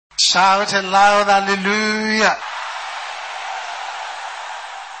Shout a loud hallelujah.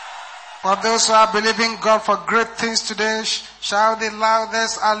 For those who are believing God for great things today, shout the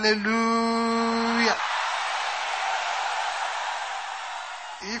loudest hallelujah.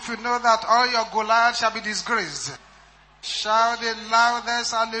 If you know that all your Goliath shall be disgraced, shout the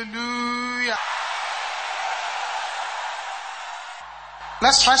loudest hallelujah.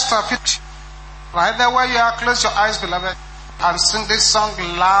 Let's rise to our feet. Right there where you are, close your eyes, beloved, and sing this song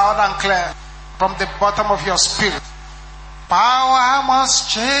loud and clear from the bottom of your spirit. Power must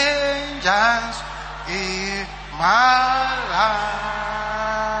change us in my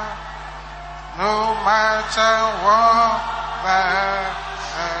life, no matter what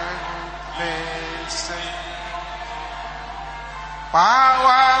they say.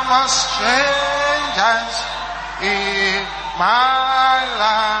 Power must change us in my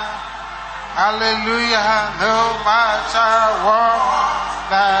life. Hallelujah, no matter what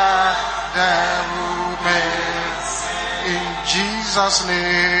the devil may say. In Jesus'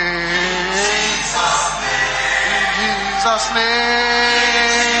 name. In Jesus' name.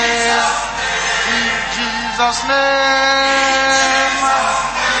 In Jesus' name.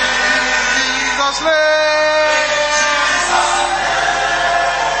 In Jesus' name.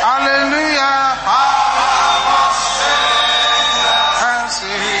 Hallelujah.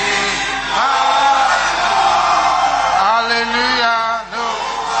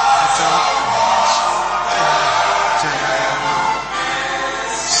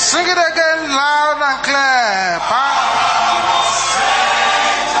 Sing it again loud and clear.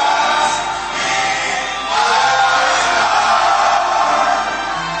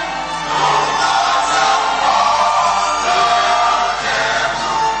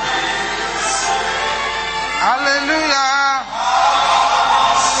 Hallelujah.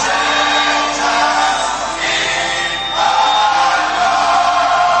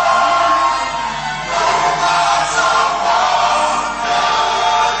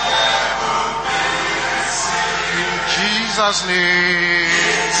 Jesus' name.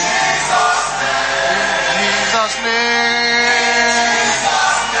 In Jesus' name.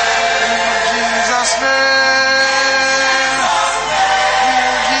 In Jesus' name.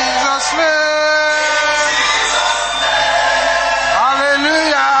 In Jesus' name.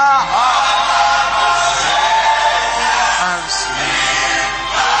 Hallelujah.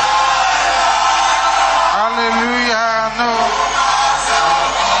 Hallelujah. No.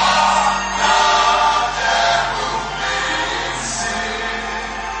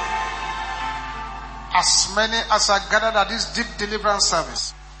 As many as are gathered at this deep deliverance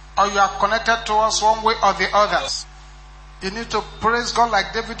service, or you are connected to us one way or the others, you need to praise God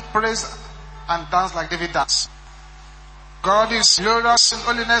like David praised and dance like David danced. God is glorious in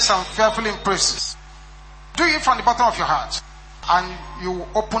holiness and fearful in praises. Do it from the bottom of your heart, and you will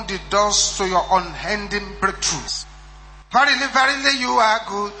open the doors to your unending breakthroughs. Verily, verily, you are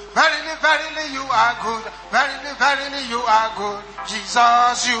good. Verily, verily, you are good. Verily, verily, you are good.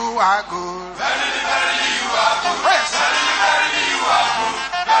 Jesus, you are good. Verily, verily, you are good. Yes. Verily, verily, you are good.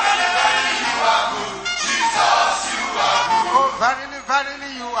 Verily, verily, you are good. Jesus, you are good. Oh, verily,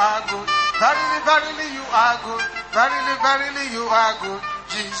 verily, you are good. Verily, verily, you are good. Verily, verily, you are good.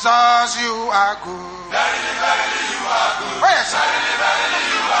 Jesus, you are good. Verily, verily, you are good. Yes. Verily, verily,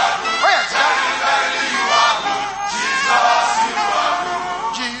 you are good. Yes. Verily, verily, you are good. Jesus, you are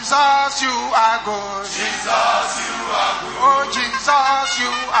good. Jesus, you are good. Jesus, you are good. Oh, Jesus, you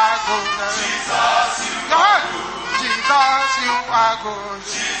are good. Jesus, you are good. Jesus, you are good.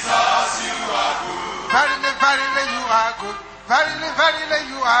 Jesus, you are good. Verily, verily, you are good. Verily, verily,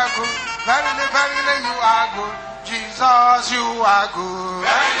 you are good. Verily, verily, you are good. Jesus, you are good.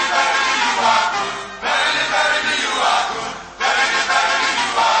 Verily, verily, you are good. Verily, verily, you are good. Verily, verily,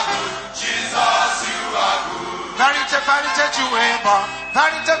 you are good. Jesus, you are good. Verite, verite, tu es bon.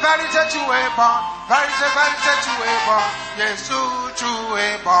 Verite, verite, tu es bon. Verite, verite, tu es bon. Jésus, tu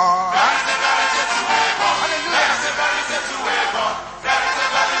es bon. Verite, verite, tu es bon. Hallelujah. Verite, verite, tu es bon. Verite,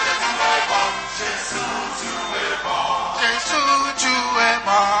 verite, tu es bon. Jésus, tu es bon. Jésus, tu es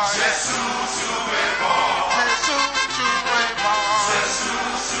bon. Jésus, tu es bon. Jésus, tu es bon. Jésus,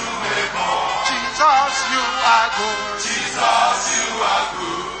 tu es bon. Jesus, you are good. Jesus, you are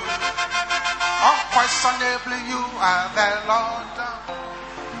good. Unquestionably, you are the Lord.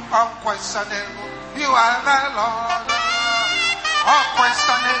 Unquestionable, you are the Lord.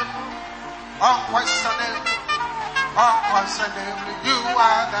 Unquestionable, unquestionable, unquestionably, you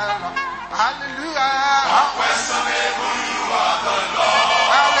are the Lord. Hallelujah. Unquestionable, you are the Lord.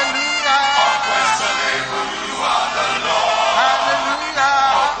 Hallelujah. Unquestionable, you are the Lord. Hallelujah.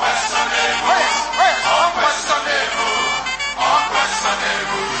 Unquestionable, Wait, unquestionable. unquestionable,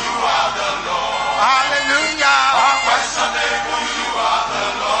 unquestionable, you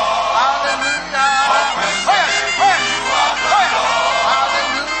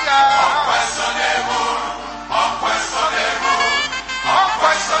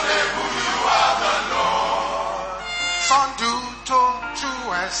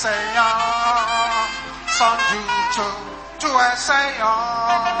Seigneur, sans doute, tu es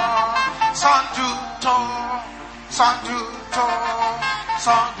Seigneur, sans doute, sans doute,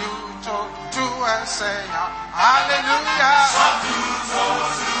 sans doute, tu es Seigneur. Alléluia. Sans doute,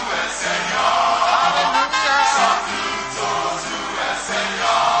 tu es Seigneur. Alléluia. Sans doute, tu es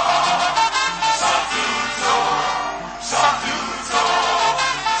Seigneur. Sans doute, sans doute,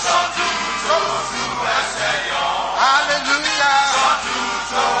 sans doute, tu es Seigneur. Alléluia. Sans doute,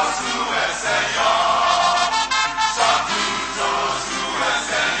 tu es Seigneur. Sans doute, tu es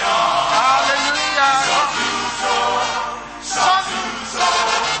Seigneur. Alléluia. Sans doute, sans doute, sans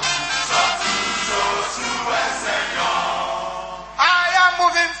doute, tu es Seigneur. I am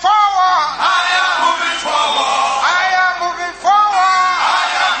moving forward. I am moving forward. I am moving forward. I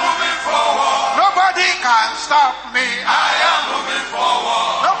am moving forward. Nobody can stop me. I am moving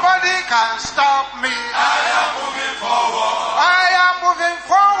forward. Nobody can stop me. I am moving forward. I am moving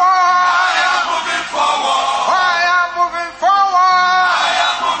forward. I am moving forward. I am moving forward. I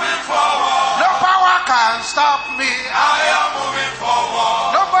am moving forward. No power can stop me. I am moving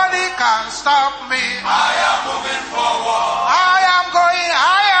forward. Nobody can stop me. I am moving forward. I am going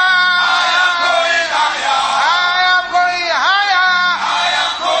higher. I am going higher. I am going higher. I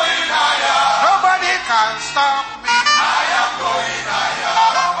am going higher. Nobody can stop me. I am going higher.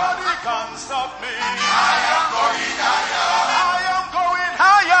 Nobody can stop me. I am going higher. I am going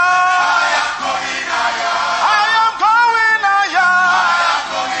higher. I am going higher. I am going higher. I am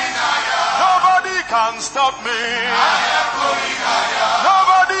going higher. Nobody can stop me. I am going higher.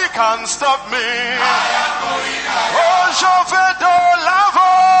 Nobody can stop me. I am going higher. Oh, je vais de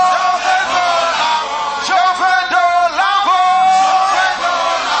l'avant. Je vais de l'avant.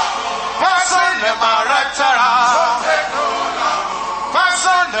 Personne ne m'arrêtera.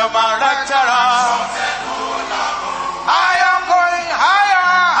 Personne ne m'arrêtera. I am going higher.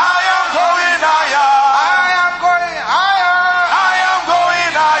 I am going higher. I am going higher. I am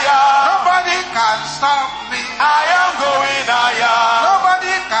going higher. Nobody can stop me. I am going higher.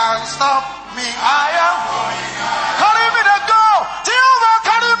 Nobody can stop me. I am carry me to go. Jehovah,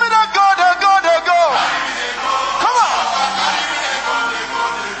 carry me to go, to go, to go. Come on.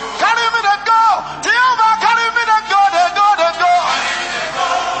 Carry me to go. Jehovah, carry me to go, to go, to go.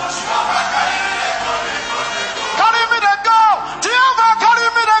 Carry me to go. Jehovah, carry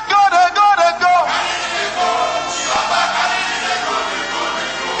me to go, to go, to go.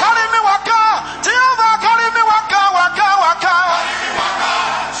 Carry me waka. Jehovah, carry me waka, waka, waka.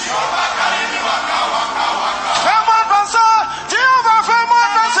 Fais-moi avancer. Jehovah, fais-moi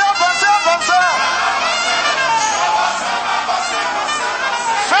avancer, avancer, avancer.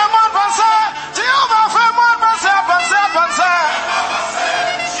 Fais-moi avancer. Jehovah, fais-moi avancer, avancer, avancer.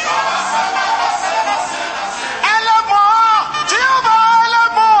 Aide-moi. Jehovah,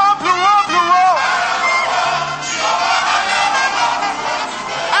 aide-moi. Plus haut, plus haut.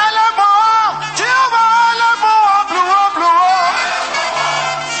 Aide-moi. Jehovah, aide-moi. Plus haut, plus haut.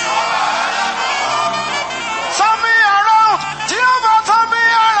 Turn me around. Jehovah, turn me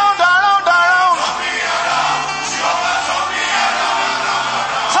around, around, around.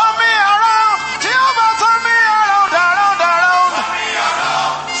 Turn me around. Jehovah, turn me around, around, around.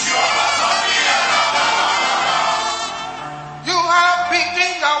 You have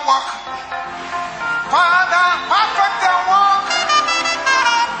begun your work. Father, perfect the work.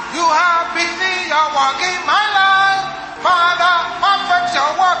 You have begun your work in my life. Father, perfect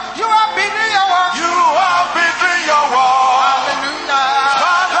your work. You have begun your work. You have been doing your work. Hallelujah.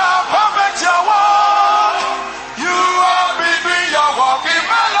 Father, perfect your work. You have been doing your work in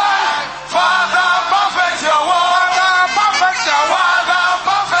my life. Father, perfect your work. Father, perfect your work. Father,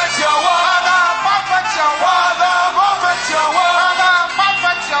 perfect your work. Father, perfect your work. Father, perfect your work. Father,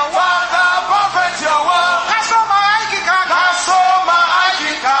 perfect your work. Father, perfect your work. Kasoma aikika. Kasoma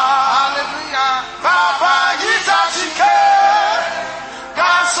akika. Hallelujah. Baba yita chike.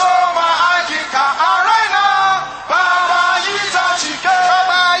 Kasoma akika arena. Baba yita chike.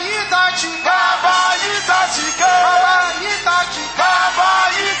 Baba yita chika. Baba yita chike. Baba yita chika. Baba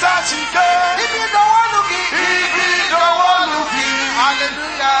yita chike. Ibi dowo lugi. Ibi dowo lugi.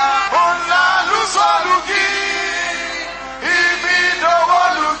 Hallelujah. Ona luso lugi. Ibi dowo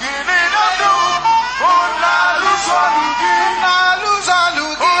lugi ni nadu. Ona luso lugi. Na luza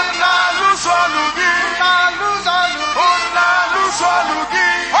lugi. Ona luso lugi. Na luza lugi. Ona luso lugi.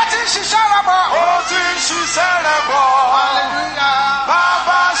 Ó ti ń ṣiṣẹ́ rẹ̀ bọ̀. Ó ti ń ṣiṣẹ́ rẹ̀ bọ̀. Hallelujah.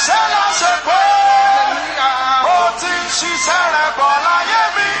 Bàbá ṣe láṣẹ pé. Hallelujah. Ó ti ń ṣiṣẹ́ rẹ̀ bọ̀ láyé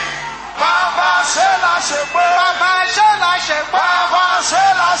mi. Bàbá ṣe láṣẹ pé. Bàbá ṣe láṣẹ pé. Bàbá ṣe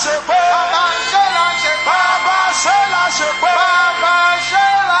láṣẹ pé. Bàbá ṣe láṣẹ pé. Bàbá ṣe láṣẹ pé. Bàbá ṣe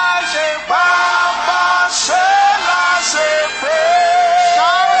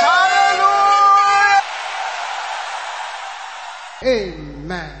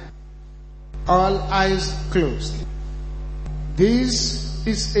Amen. All eyes closed. This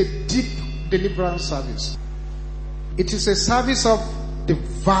is a deep deliverance service. It is a service of the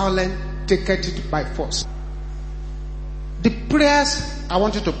violent taken it by force. The prayers I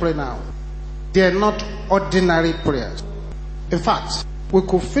want you to pray now, they are not ordinary prayers. In fact, we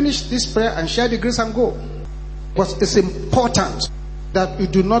could finish this prayer and share the grace and go. But it's important that you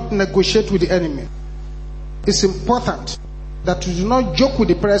do not negotiate with the enemy. It's important that you do not joke with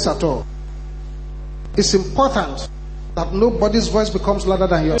the prayers at all. It's important that nobody's voice becomes louder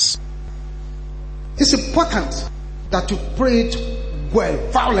than yours. It's important that you pray it well,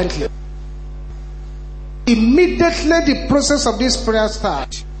 violently. Immediately the process of this prayer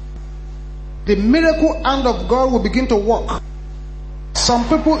starts, the miracle hand of God will begin to work. Some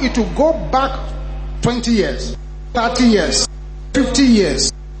people, it will go back 20 years, 30 years, 50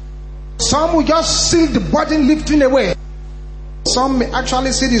 years. Some will just see the body lifting away. Some may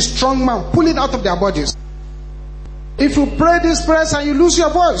actually see the strong man pull it out of their bodies. If you pray these prayers and you lose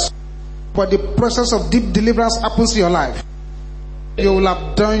your voice, but the process of deep deliverance happens in your life, you will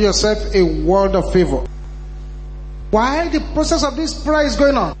have done yourself a world of favor. While the process of this prayer is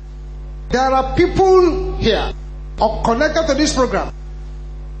going on, there are people here or connected to this program.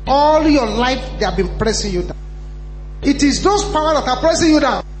 All your life they have been pressing you down. It is those powers that are pressing you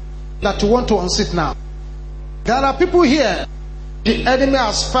down that you want to unseat now. There are people here, the enemy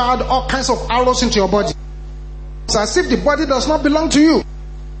has fired all kinds of arrows into your body. It's as if the body does not belong to you.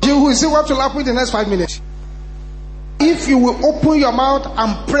 You will see what will happen in the next 5 minutes. If you will open your mouth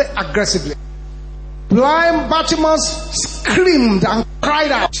and pray aggressively. Blind Bartimaeus screamed and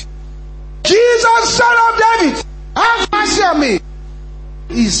cried out, "Jesus, Son of David, have mercy on me."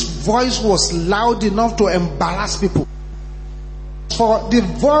 His voice was loud enough to embarrass people. For the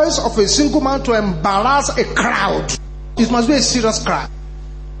voice of a single man to embarrass a crowd, it must be a serious cry.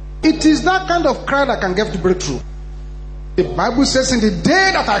 It is that kind of cry that can get the breakthrough. The Bible says, "In the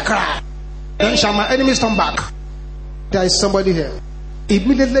day that I cry, then shall my enemies turn back." There is somebody here.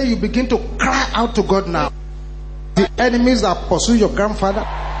 Immediately you begin to cry out to God now. The enemies that pursue your grandfather,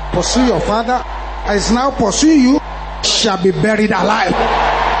 pursue your father, is now pursuing you, shall be buried alive.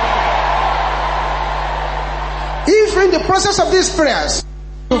 If in the process of these prayers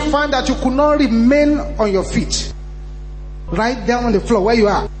you find that you could not remain on your feet, right down on the floor where you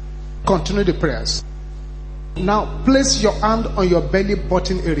are, continue the prayers. Now place your hand on your belly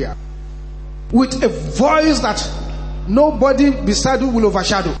button area with a voice that nobody beside you will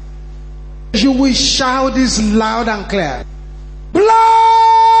overshadow. You will shout this loud and clear: "Blood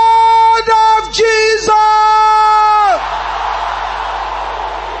of Jesus,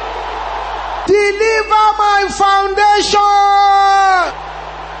 deliver my foundation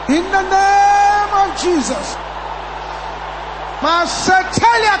in the name of Jesus."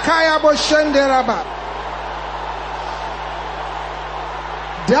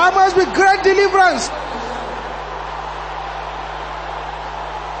 There must be great deliverance.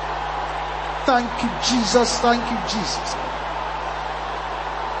 Thank you, Jesus. Thank you, Jesus.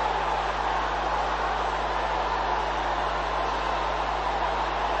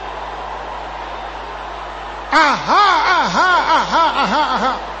 Aha, aha, aha, aha,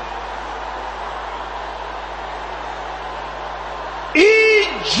 aha. In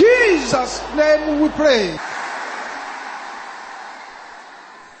Jesus' name we pray.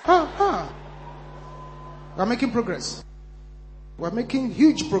 We're making progress. We're making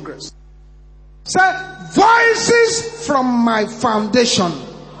huge progress. Say, voices from my foundation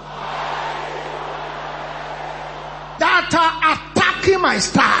that are attacking my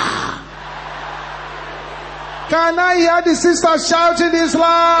star. Can I hear the sisters shouting this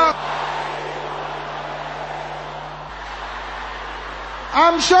loud?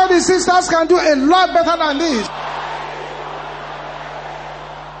 I'm sure the sisters can do a lot better than this.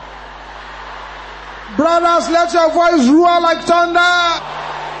 Brothers, let your voice roar like thunder.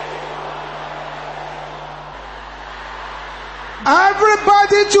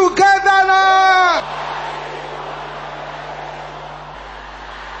 Everybody together now.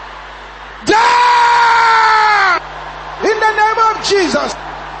 Down! In the name of Jesus.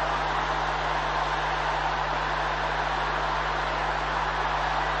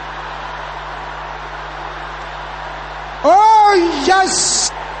 Oh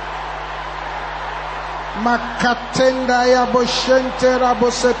yes. Makatenda ya boshente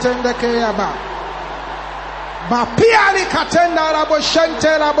rabosetende keyaba. Bapiali katenda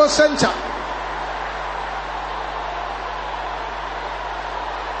raboshente rabosenta.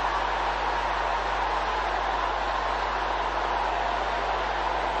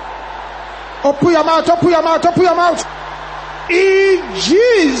 Open your mouth, open your mouth, open your mouth. In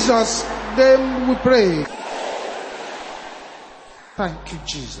Jesus' name we pray. Thank you,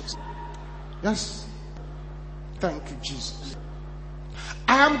 Jesus. Yes. Thank you, Jesus.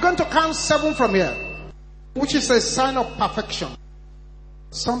 I am going to count 7 from here, which is a sign of perfection.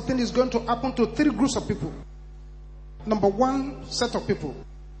 Something is going to happen to 3 groups of people. Number 1 set of people.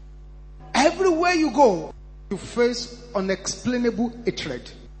 Everywhere you go, you face unexplainable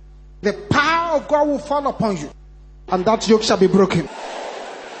hatred. The power of God will fall upon you, and that yoke shall be broken.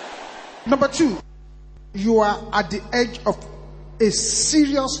 Number 2, you are at the edge of a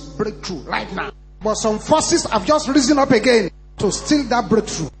serious breakthrough right now. But some forces have just risen up again to steal that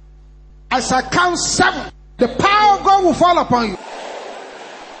breakthrough. As I count 7, the power of God will fall upon you,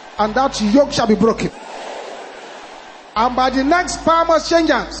 and that yoke shall be broken. And by the next power must change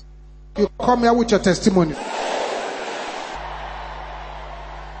hands, you come here with your testimony.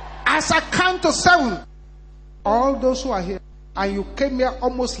 As I count to 7, all those who are here and you came here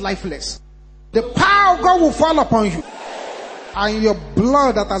almost lifeless, the power of God will fall upon you, and your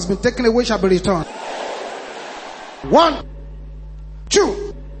blood that has been taken away shall be returned. 1,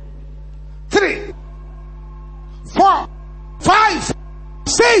 2, 3, 4, 5,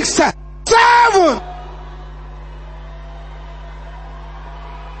 6, 7.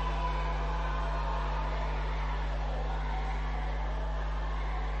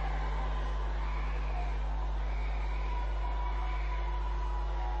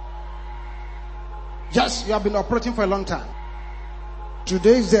 Yes, you have been operating for a long time.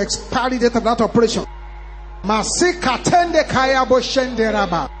 Today is the expiry date of that operation. Masika tende kaya bo shende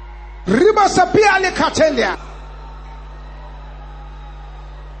raba. Riba sapia le katende.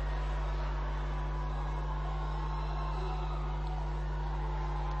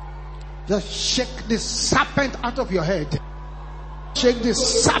 Just shake the serpent out of your head. Shake the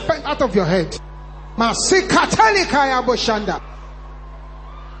serpent out of your head. Masika tende kaya bo shanda.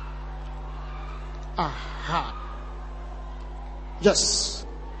 Aha. Yes.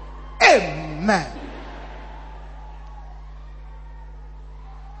 Amen.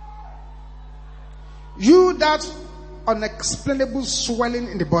 You that unexplainable swelling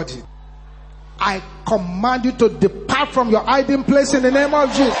in the body, I command you to depart from your hiding place in the name of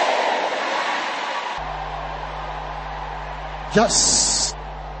Jesus. Yes.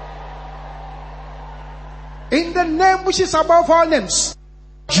 In the name which is above all names,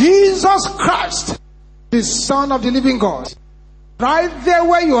 Jesus Christ, the Son of the living God. Right there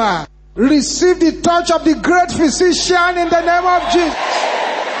where you are, receive the touch of the great physician in the name of Jesus.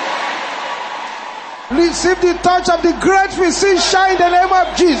 Receive the touch of the great physician in the name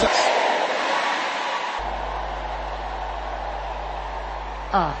of Jesus.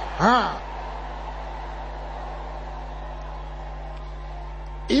 Aha.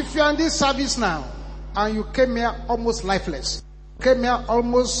 If you are in this service now and you came here almost lifeless, came here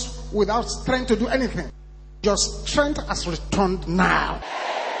almost without strength to do anything, your strength has returned now.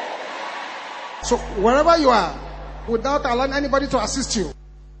 So wherever you are, without allowing anybody to assist you,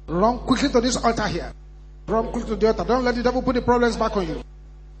 run quickly to this altar here. Run quickly to the altar. Don't let the devil put the problems back on you.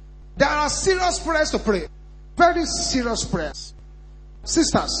 There are serious prayers to pray. Very serious prayers.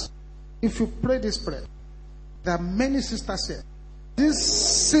 Sisters, if you pray this prayer, there are many sisters here.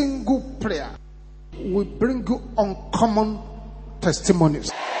 This single prayer will bring you uncommon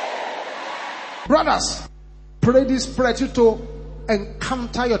testimonies. Brothers, pray this prayer to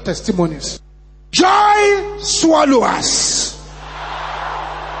encounter your testimonies. Joy swallowers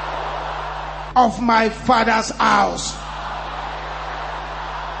of my Father's house.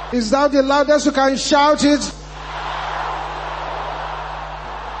 Is that the loudest you can shout it?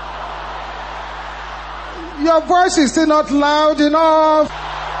 Your voice is still not loud enough.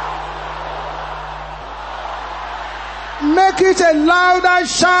 Make it a louder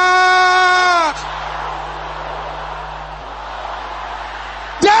shout.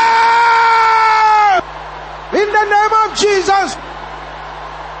 Damn! In the name of Jesus.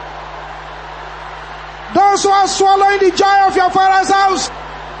 Those who are swallowing the joy of your Father's house,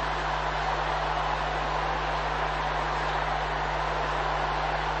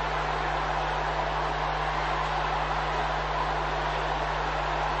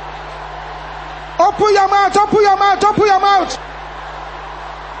 open your mouth, open your mouth, open your mouth.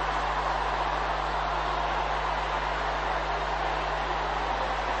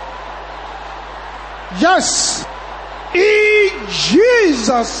 Yes. In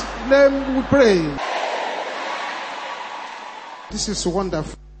Jesus' name we pray. This is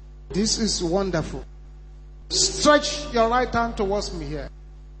wonderful. This is wonderful. Stretch your right hand towards me here.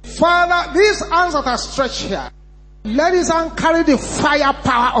 Father, these hands that are stretched here, let his hand carry the fire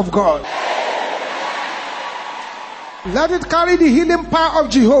power of God. Let it carry the healing power of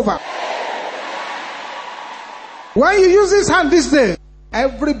Jehovah. When you use this hand this day,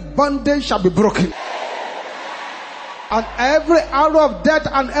 every bondage shall be broken. And every arrow of death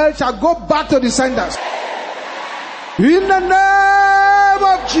and hell shall go back to the senders. In the name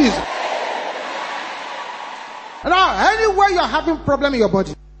of Jesus. Now, anywhere you're having problem in your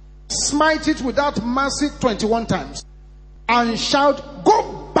body, smite it without mercy 21 times. And shout,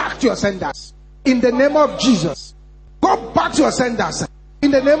 go back to your senders. In the name of Jesus. Go back to your senders.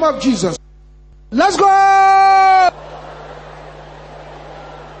 In the name of Jesus. Let's go!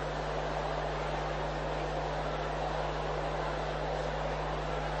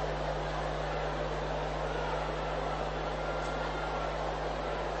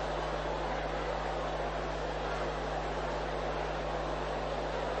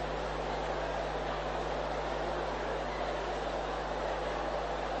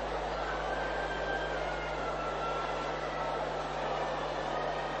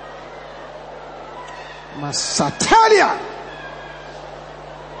 Masatalia.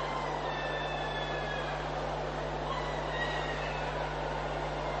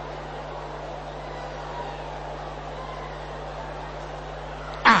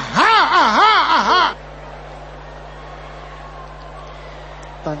 Aha.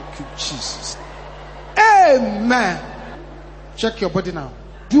 Thank you, Jesus. Amen. Check your body now.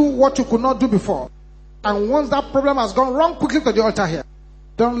 Do what you could not do before. And once that problem has gone, run quickly to the altar here.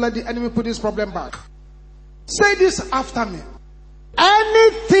 Don't let the enemy put this problem back. Say this after me.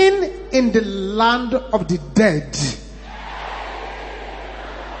 Anything in the land of the dead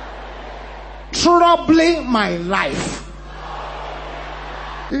troubling my life.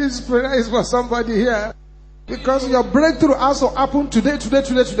 This prayer is for somebody here. Because your breakthrough has to happen today.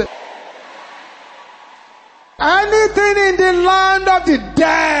 Anything in the land of the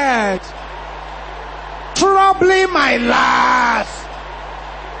dead troubling my life.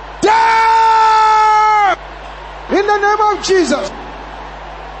 Dead! In the name of Jesus.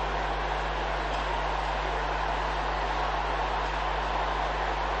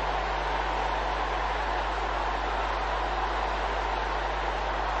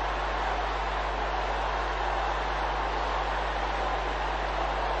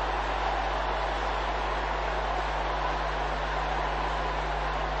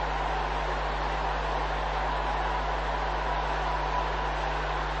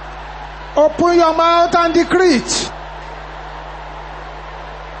 Open your mouth and decree it.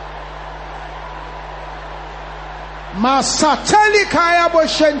 Masateli kaya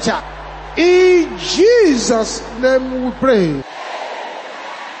boshenta. In Jesus' name we pray.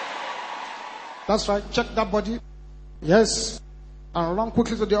 That's right. Check that body. Yes. And run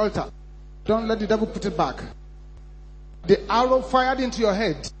quickly to the altar. Don't let the devil put it back. The arrow fired into your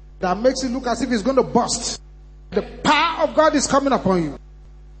head that makes it look as if it's going to burst. The power of God is coming upon you.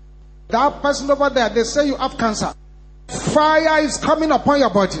 That person over there, they say you have cancer. Fire is coming upon your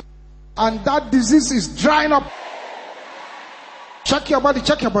body. And that disease is drying up. Check your body.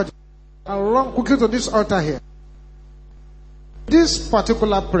 And run quickly to this altar here. This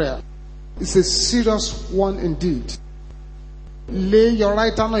particular prayer is a serious one indeed. Lay your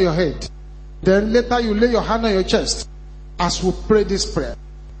right hand on your head. Then later you lay your hand on your chest as we pray this prayer.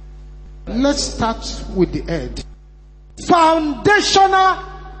 Let's start with the head. Foundational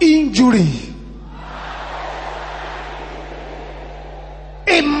injury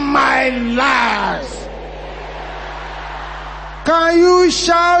in my life. Can you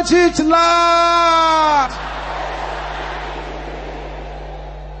shout it loud?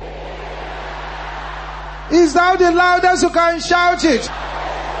 Is that the loudest you can shout it?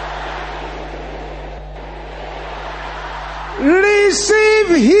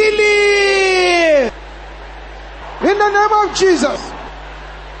 Receive healing in the name of Jesus.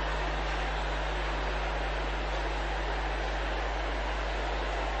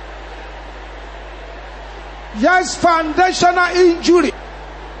 Yes, foundational injury.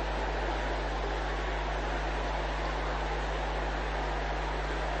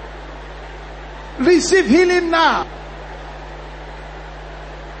 Receive healing now.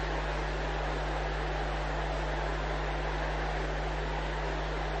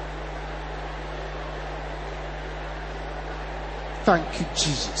 Thank you,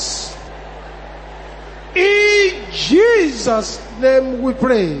 Jesus. In Jesus' name we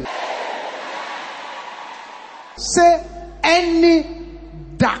pray. Say, any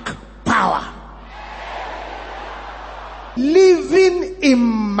dark power living in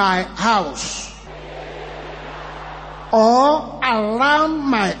my house or around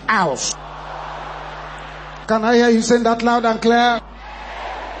my house. Can I hear you saying that loud and clear?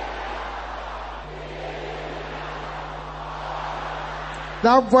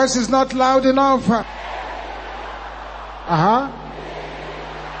 That voice is not loud enough.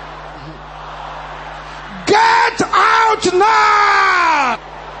 Get out now!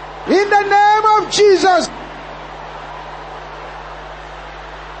 In the name of Jesus.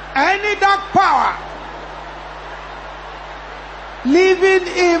 Any dark power living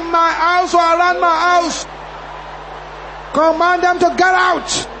in my house or around my house, command them to get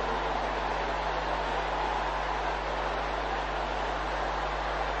out.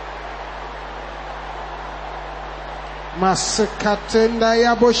 Masekatenda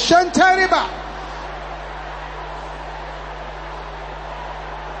yabo shanteriba.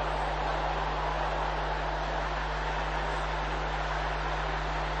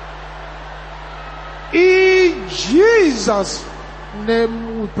 In Jesus'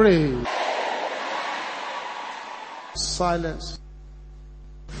 name we pray. Silence.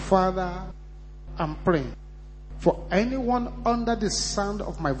 Father, I'm praying for anyone under the sound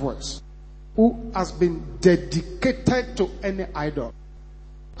of my voice who has been dedicated to any idol.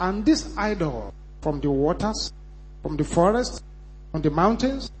 And this idol, from the waters, from the forest, from the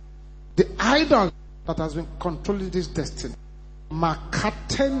mountains, the idol that has been controlling this destiny,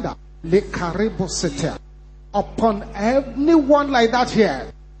 Makatenda lekarebo setea. Upon anyone like that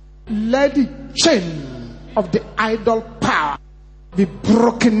here, let the chain of the idol power be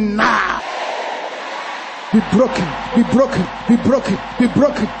broken now. Be broken, be broken, be broken, be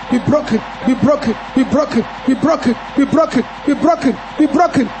broken, be broken, be broken, be broken, be broken, be broken, be broken, be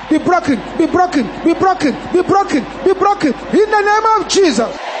broken, be broken, be broken, be broken, be broken, be broken, in the name of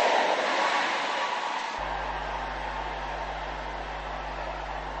Jesus.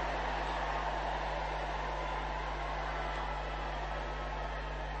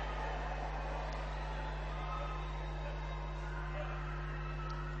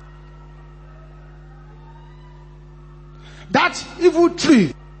 That evil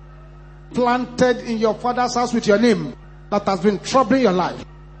tree planted in your father's house with your name that has been troubling your life,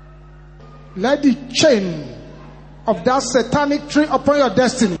 let the chain of that satanic tree upon your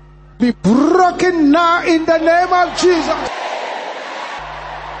destiny be broken now in the name of Jesus.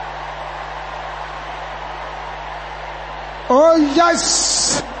 Oh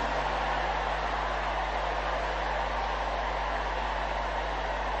yes.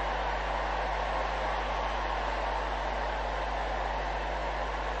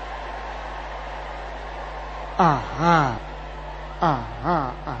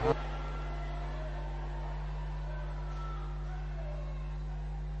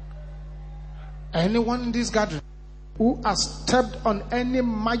 Anyone in this gathering who has stepped on any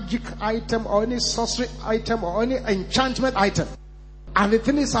magic item or any sorcery item or any enchantment item, and the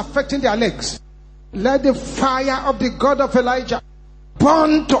thing is affecting their legs, let the fire of the God of Elijah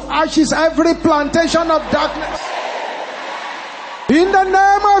burn to ashes every plantation of darkness. In the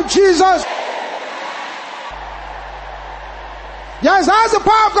name of Jesus. Yes, how's the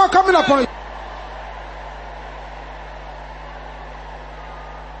power of God coming upon you?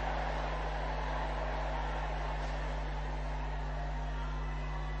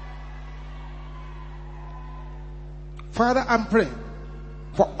 Father, I'm praying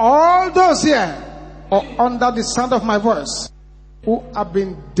for all those here or under the sound of my voice who have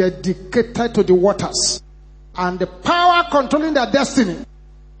been dedicated to the waters, and the power controlling their destiny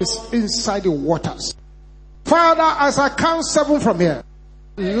is inside the waters. Father, as I count 7 from here,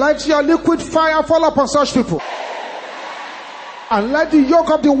 let your liquid fire fall upon such people, and let the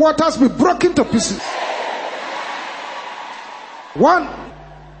yoke of the waters be broken to pieces. 1,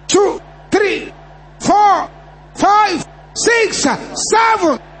 2, 3, 4, 5, 6,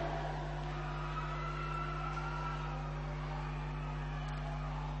 7.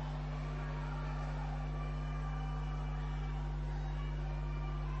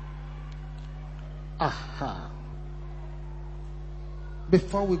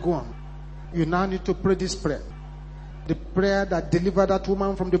 Before we go on, you now need to pray this prayer. The prayer that delivered that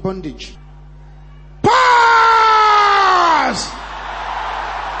woman from the bondage. Pause!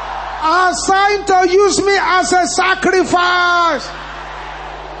 Assigned to use me as a sacrifice.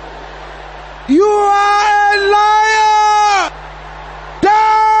 You are a liar.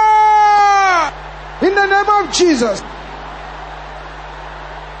 Die! In the name of Jesus.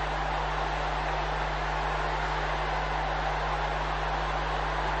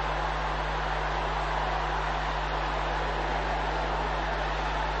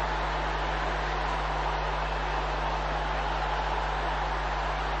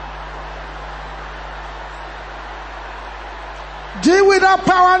 Deal with that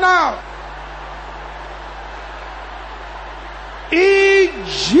power now. In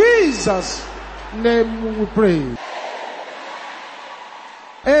Jesus' name we pray.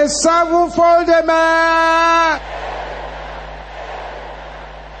 A sevenfold amen.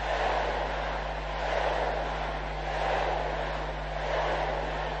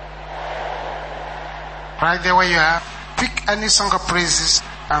 Right there where you are, pick any song of praises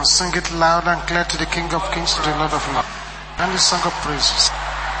and sing it loud and clear to the King of Kings, to the Lord of Lords. Any song of praises.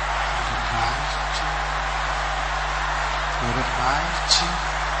 You're the mighty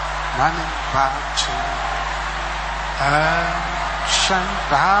man in battle.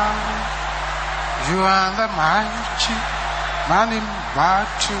 Shaddai, you are the mighty man in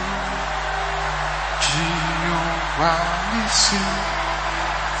battle. Jehovah Nissi,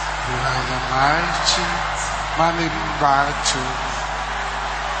 you are the mighty man in battle.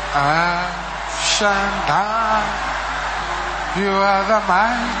 Shaddai, you are the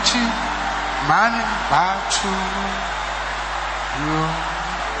mighty man in battle. You're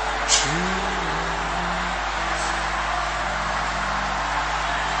true.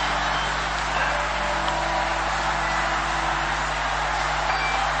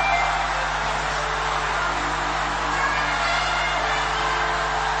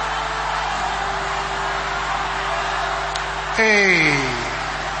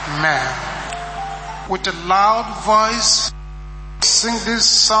 Amen. With a loud voice, sing this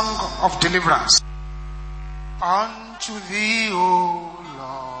song of deliverance. Unto thee, O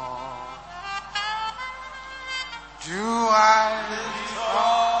Lord, do I lift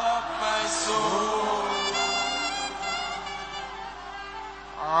up my soul.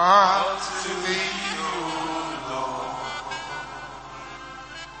 Unto thee, O Lord,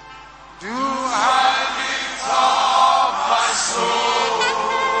 do I lift up my soul.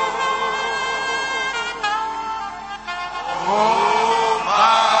 Oh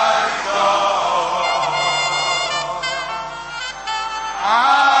my God, I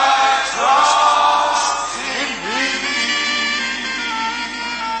trust in thee.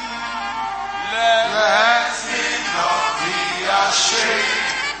 Let me not be ashamed.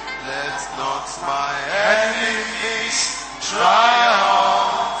 Let not my enemies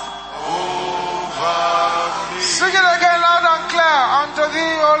triumph over me. Sing it again loud and clear. Unto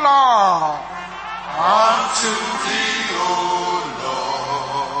thee, O Lord. Unto thee, O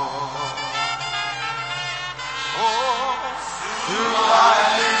Lord. Oh, do I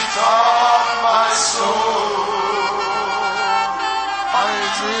lift up my soul.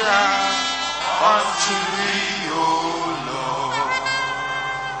 Hallelujah. Unto thee, O Lord.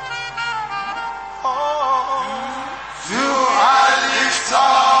 Oh, do I lift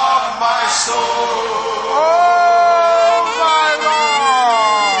up my soul. Oh, my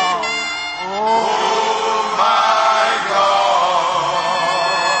Lord. Oh, my God.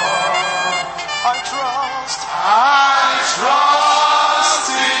 I trust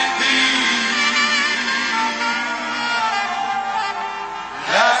in thee.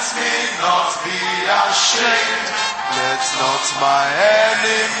 Let me not be ashamed. Let not my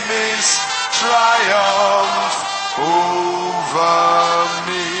enemies triumph over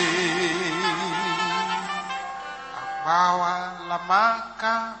me. Abawa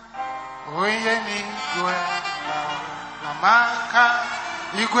lamaka, oye ni gwe lamaka,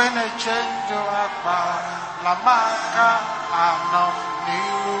 igwe ne chendo akba lamaka, anom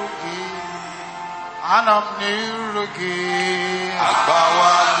nirugi.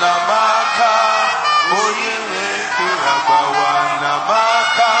 Abawa lamaka, oye ni gwe abawa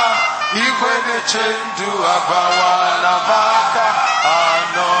lamaka, igwe ne chendo abawa lamaka,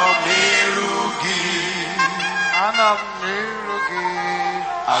 anom nirugi.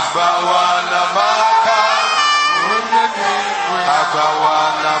 Agbawa lamaka, agbawa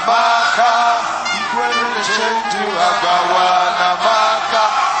lamaka, igwe chendu agbawa lamaka,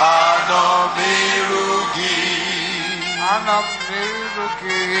 anomirugi.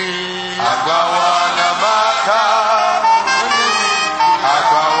 Agbawa lamaka,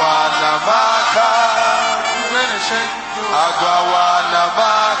 agbawa lamaka, agbawa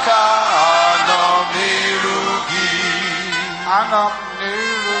lamaka, anomirugi.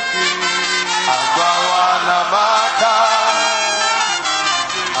 Agbawa lamaka,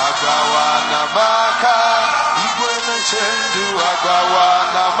 agbawa lamaka, igwe chendu agbawa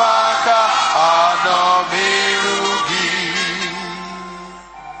lamaka, anomirugi.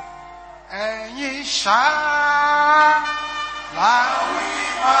 Enyisha lawi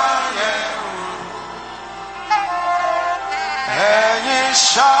mayeru,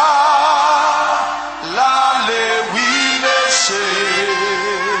 enyisha la lewi lese.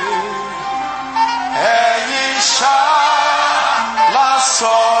 Enyisha la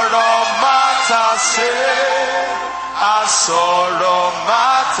sọ̀rọ̀ mátàsé, asọ̀rọ̀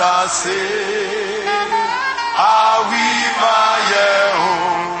mátàsé, àwí máa yẹ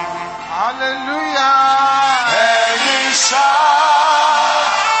òun.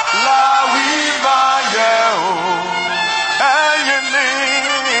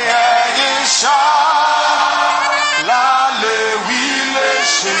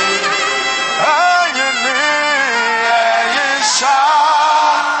 ṣe ẹ̀yin ni ẹ̀yin ṣá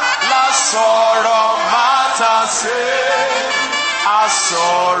lásọ̀rọ̀ mátàsé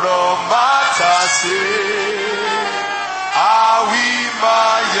àsọ̀rọ̀ mátàsé àwí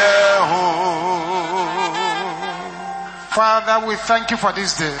máa yẹ hùn. Father, we thank you for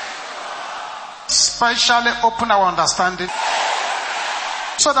this day. Especially open our understanding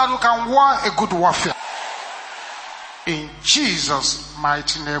so that we can war a good warfare. In Jesus'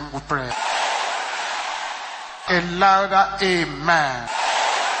 mighty name we pray. A louder amen.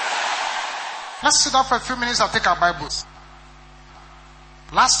 Let's sit down for a few minutes and take our Bibles.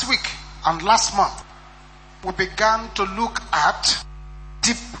 Last week and last month, we began to look at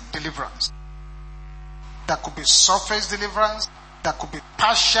deep deliverance. There could be surface deliverance, there could be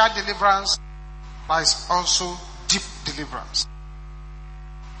partial deliverance, but it's also deep deliverance.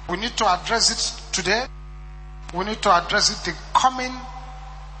 We need to address it today. We need to address it. The coming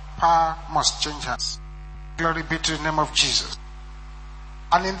power must change us. Glory be to the name of Jesus.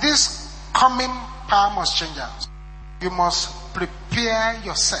 And in this coming power must change us, you must prepare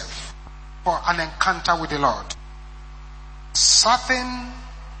yourself for an encounter with the Lord. Certain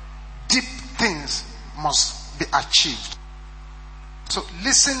deep things must be achieved. So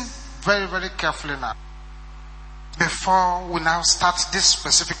listen very, very carefully now before we now start these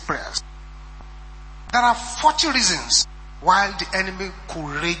specific prayers. There are 40 reasons why the enemy could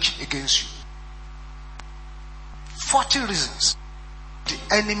rage against you. 40 reasons the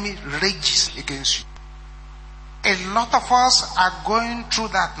enemy rages against you. A lot of us are going through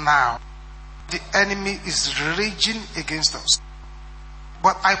that now. The enemy is raging against us.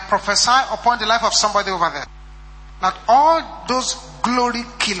 But I prophesy upon the life of somebody over there that all those glory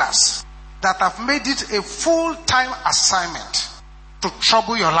killers that have made it a full-time assignment to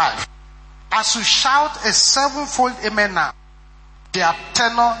trouble your life, as you shout a sevenfold amen now, their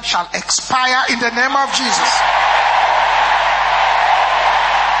tenure shall expire in the name of Jesus.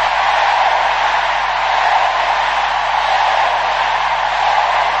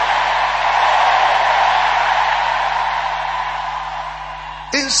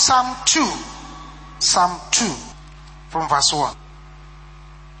 In Psalm 2 from verse 1.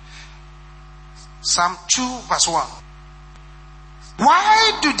 Psalm 2 verse 1.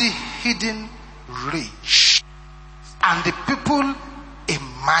 Why do the heathen rage and the people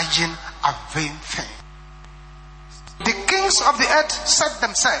imagine a vain thing? The kings of the earth set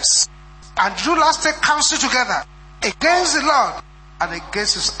themselves, and rulers take counsel together against the Lord and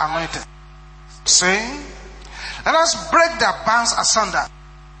against his anointed, saying, let us break their bands asunder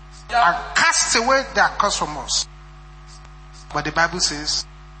and cast away their curse from us. But the Bible says,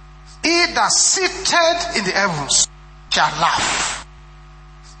 he that seated in the heavens shall laugh.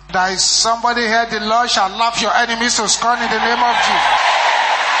 There is somebody here, the Lord shall laugh your enemies to scorn in the name of Jesus.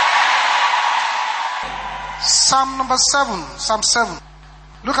 Psalm number 7, Psalm 7.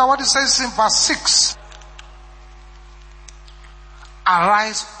 Look at what it says in verse 6.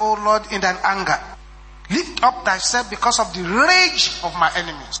 Arise, O Lord, in thine anger. Lift up thyself because of the rage of my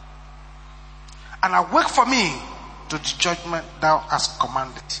enemies. And awake for me to the judgment thou hast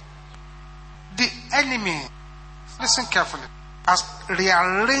commanded. The enemy, listen carefully, has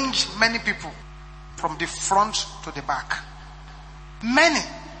rearranged many people from the front to the back. Many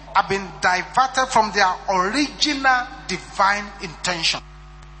have been diverted from their original divine intention.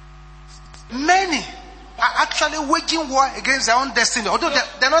 Many are actually waging war against their own destiny, although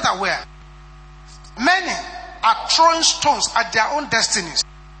they're not aware. Many are throwing stones at their own destinies,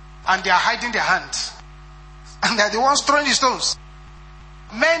 and they are hiding their hands. And they're the ones throwing the stones.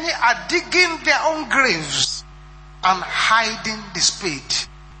 Many are digging their own graves and hiding the spade.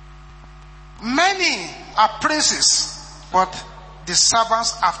 Many are princes, but the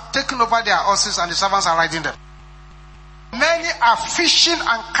servants have taken over their horses and the servants are riding them. Many are fishing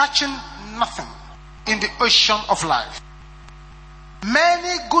and catching nothing in the ocean of life.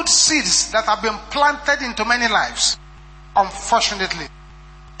 Many good seeds that have been planted into many lives, unfortunately,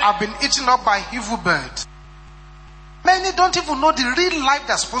 have been eaten up by evil birds. Many don't even know the real life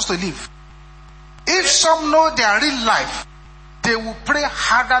they're supposed to live. If some know their real life, they will pray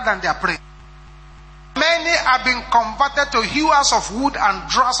harder than they are praying. Many have been converted to hewers of wood and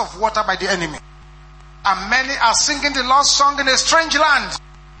drawers of water by the enemy. And many are singing the Lord's song in a strange land.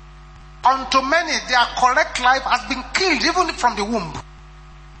 Unto many, their correct life has been killed even from the womb.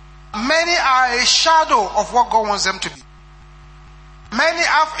 Many are a shadow of what God wants them to be. Many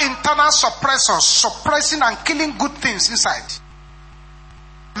have internal suppressors, suppressing and killing good things inside.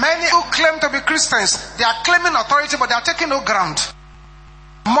 Many who claim to be Christians, they are claiming authority, but they are taking no ground.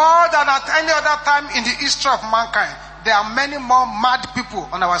 More than at any other time in the history of mankind, there are many more mad people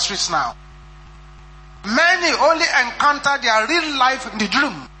on our streets now. Many only encounter their real life in the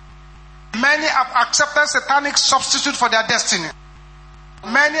dream. Many have accepted satanic substitute for their destiny.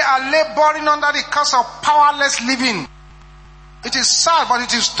 Many are laboring under the curse of powerless living. It is sad, but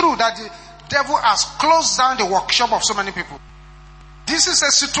it is true that the devil has closed down the workshop of so many people. This is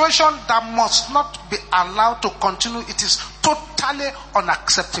a situation that must not be allowed to continue. It is totally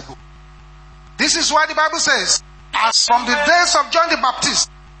unacceptable. This is why the Bible says, as from the days of John the Baptist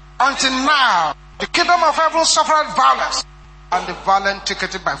until now, the kingdom of heaven suffered violence, and the violent take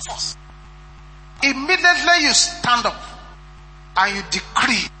it by force. Immediately you stand up and you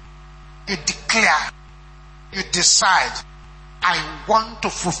decree, you declare, you decide, I want to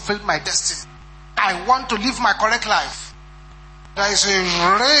fulfill my destiny. I want to live my correct life. There is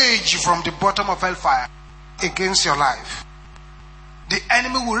a rage from the bottom of hellfire against your life. The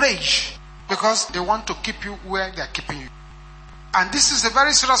enemy will rage because they want to keep you where they are keeping you. And this is a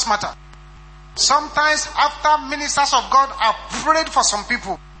very serious matter. Sometimes after ministers of God have prayed for some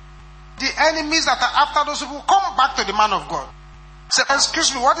people, the enemies that are after those people come back to the man of God. Say,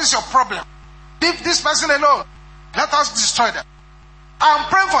 excuse me, what is your problem? Leave this person alone. Let us destroy them. I'm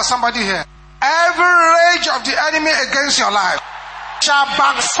praying for somebody here. Every rage of the enemy against your life shall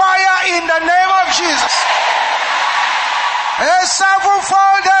backfire in the name of Jesus. A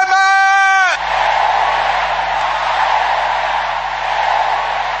sevenfold amen.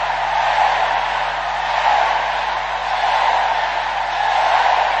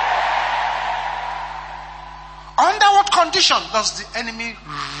 Under what condition does the enemy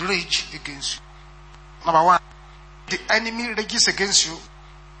rage against you? Number one, the enemy rages against you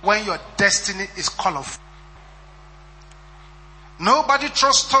when your destiny is colorful. Nobody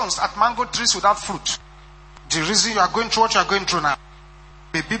throws stones at mango trees without fruit. The reason you are going through what you are going through now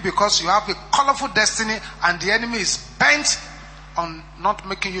may be because you have a colorful destiny and the enemy is bent on not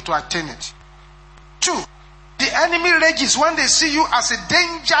making you to attain it. Two, the enemy rages when they see you as a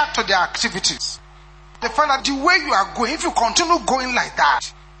danger to their activities. They find that the way you are going, if you continue going like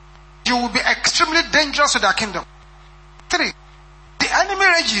that, you will be extremely dangerous to their kingdom. Three, the enemy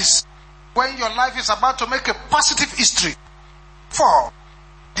rages when your life is about to make a positive history. Four,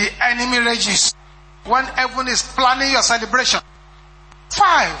 the enemy rages when heaven is planning your celebration.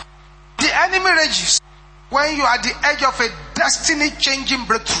 Five, the enemy rages when you are at the edge of a destiny-changing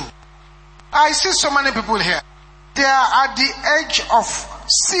breakthrough. I see so many people here. They are at the edge of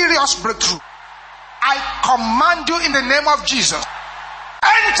serious breakthrough. I command you in the name of Jesus,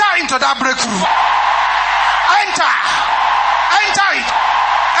 enter into that breakthrough. Enter. Enter it.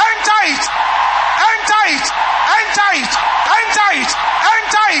 Enter it. Enter it. Enter it. Enter it.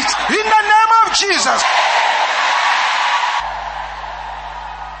 Enter it. In the name of Jesus.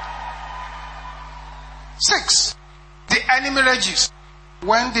 Six, the enemy rages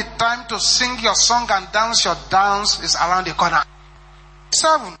when the time to sing your song and dance your dance is around the corner.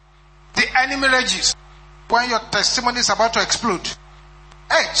 Seven, the enemy rages when your testimony is about to explode.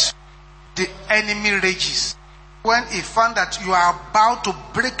 Eight, the enemy rages when he found that you are about to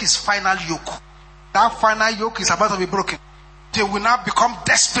break his final yoke. That final yoke is about to be broken. They will now become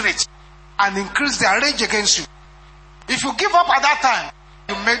desperate and increase their rage against you. If you give up at that time,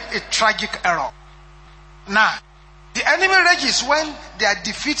 you made a tragic error. Now, the enemy rages when their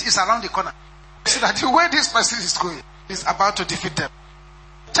defeat is around the corner. See that the way this person is going is about to defeat them.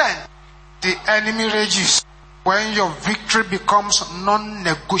 10. The enemy rages when your victory becomes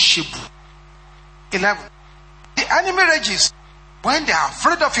non-negotiable. 11. The enemy rages when they are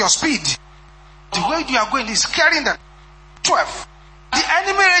afraid of your speed. The way you are going is scaring them. 12. The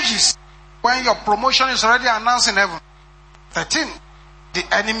enemy rages when your promotion is already announced in heaven. 13.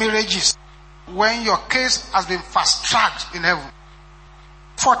 The enemy rages when your case has been fast-tracked in heaven.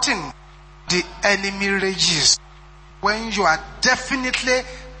 14. The enemy rages when you are definitely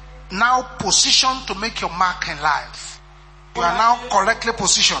now positioned to make your mark in life. You are now correctly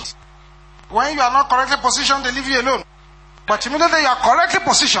positioned. When you are not correctly positioned, they leave you alone. But immediately you are correctly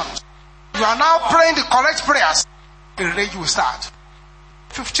positioned, you are now praying the correct prayers, the rage will start.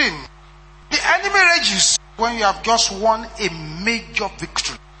 15. The enemy rages when you have just won a major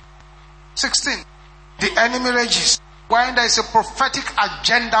victory. 16. The enemy rages when there is a prophetic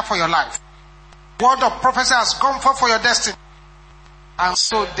agenda for your life. Word of prophecy has come forth for your destiny. And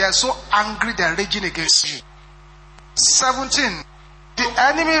so they are so angry they are raging against you. 17. The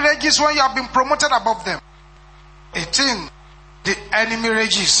enemy rages when you have been promoted above them. 18. The enemy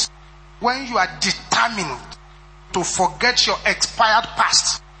rages when you are determined to forget your expired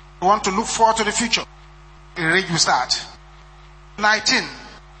past. You want to look forward to the future. The rage will start. 19.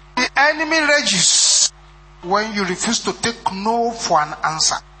 The enemy rages when you refuse to take no for an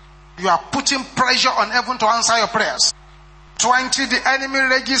answer. You are putting pressure on heaven to answer your prayers. 20, the enemy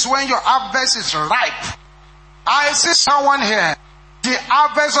rages when your harvest is ripe. I see someone here. The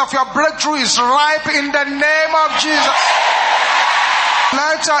harvest of your breakthrough is ripe in the name of Jesus.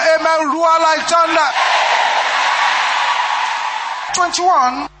 Let your amen roar like thunder.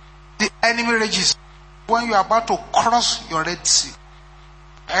 21, the enemy rages when you are about to cross your Red Sea.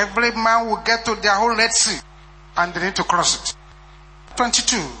 Every man will get to their whole Red Sea and they need to cross it.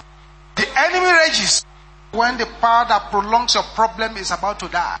 22, the enemy rages when the power that prolongs your problem is about to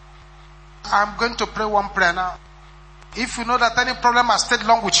die. I'm going to pray one prayer now. If you know that any problem has stayed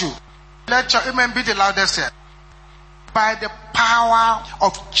long with you, let your amen be the loudest here. By the power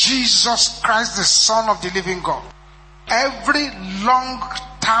of Jesus Christ, the Son of the living God, every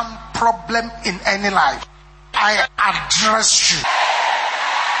long-term problem in any life, I address you.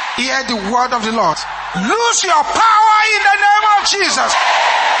 Hear the word of the Lord. Lose your power in the name of Jesus.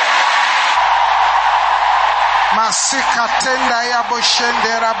 Masika tenda ya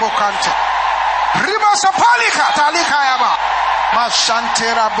boshendera bokante. Riba sapalika talika yaba.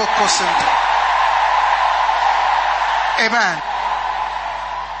 Mashantera bokosente. Amen.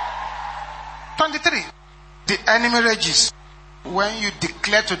 23. The enemy rages when you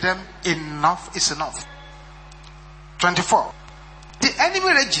declare to them enough is enough. 24. The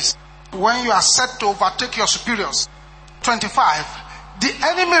enemy rages when you are set to overtake your superiors. 25. The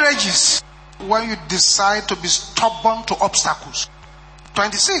enemy rages when you decide to be stubborn to obstacles.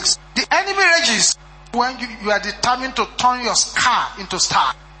 26. The enemy rages when you are determined to turn your scar into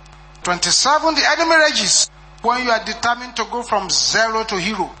star. 27. The enemy rages when you are determined to go from zero to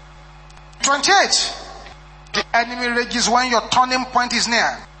hero. 28. The enemy rages when your turning point is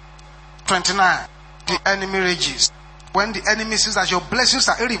near. 29. The enemy rages when the enemy sees that your blessings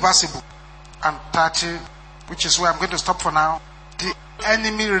are irreversible. And 30, which is where I'm going to stop for now. The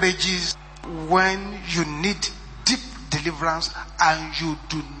enemy rages when you need deep deliverance and you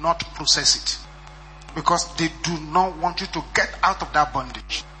do not process it. Because they do not want you to get out of that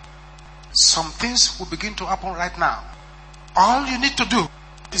bondage. Some things will begin to happen right now. All you need to do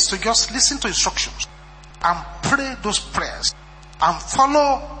is to just listen to instructions and pray those prayers and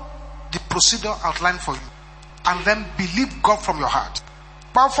follow the procedure outlined for you, and then believe God from your heart.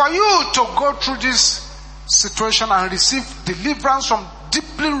 But for you to go through this situation and receive deliverance from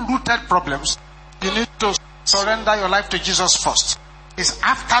deeply rooted problems, you need to surrender your life to Jesus first. It's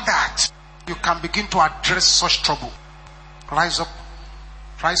after that you can begin to address such trouble. Rise up.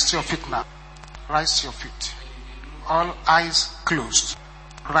 Rise to your feet now. Rise to your feet. All eyes closed.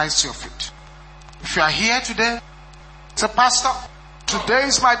 Rise to your feet. If you are here today, say, Pastor, today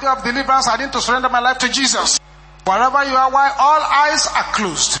is my day of deliverance. I need to surrender my life to Jesus. Wherever you are, while all eyes are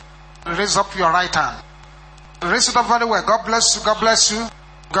closed, raise up your right hand. Raise it up very well. God bless you. God bless you.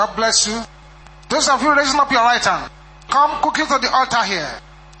 God bless you. Those of you raising up your right hand, come quickly to the altar here,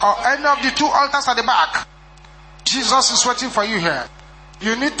 or any of the two altars at the back. Jesus is waiting for you here.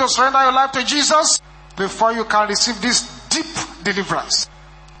 You need to surrender your life to Jesus before you can receive this deep deliverance.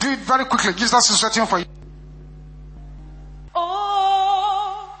 Do it very quickly. Jesus is waiting for you.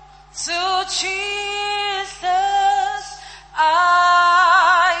 Oh, to Jesus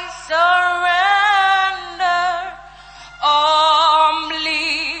I surrender,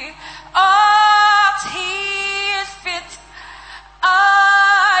 humbly at His feet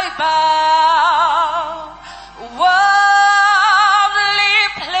I bow. Worldly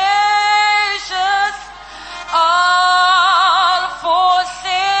pleasures all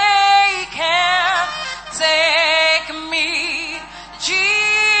forsaken,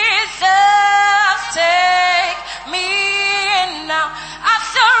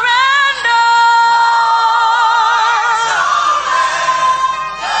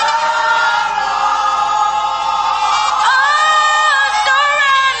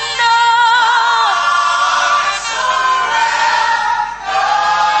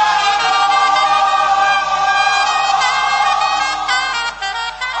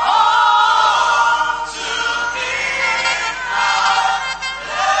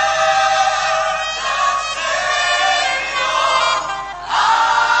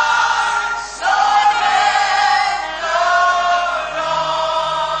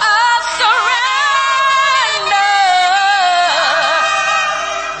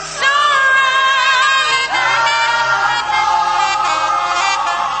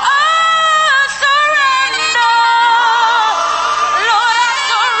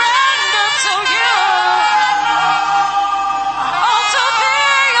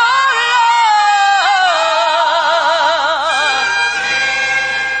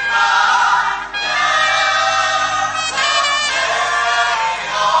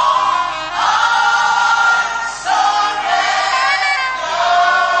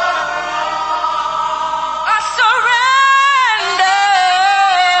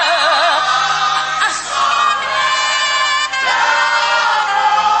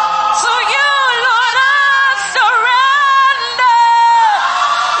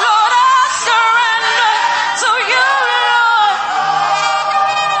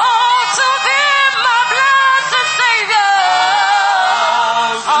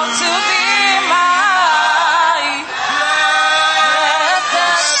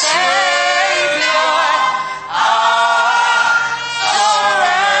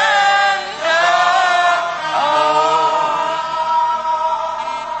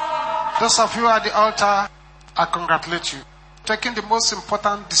 Those of you at the altar, I congratulate you. Taking the most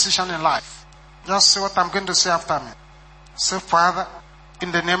important decision in life. Just say what I'm going to say after me. Say, Father,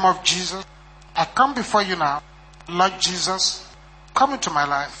 in the name of Jesus, I come before you now. Lord Jesus, come into my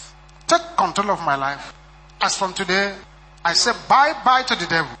life. Take control of my life. As from today, I say bye-bye to the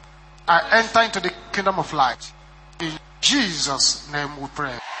devil. I enter into the kingdom of light. In Jesus' name we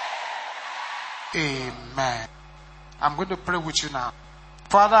pray. Amen. I'm going to pray with you now.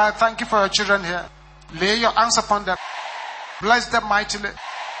 Father, I thank you for your children here. Lay your hands upon them. Bless them mightily.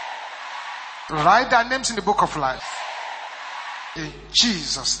 Write their names in the book of life. In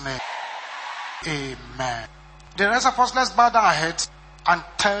Jesus' name. Amen. The rest of us, let's bow down our heads and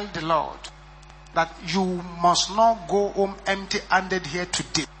tell the Lord that you must not go home empty-handed here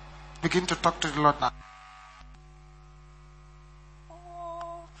today. Begin to talk to the Lord now.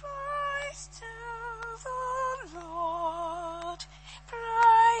 Oh, praise to the Lord.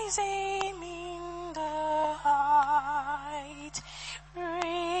 Praise Him in the height.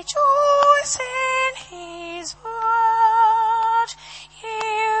 Rejoice in His word,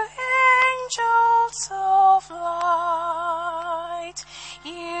 you angels of light.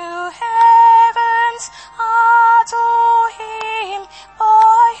 You heavens adore Him,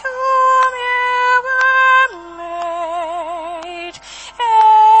 by whom you were made,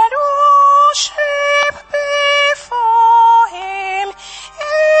 and worship before Him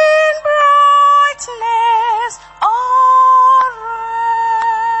in brightness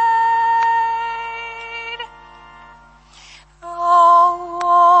arrayed. Oh,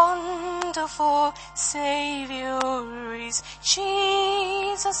 wonderful Savior is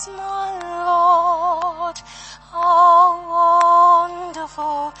Jesus my Lord. Oh,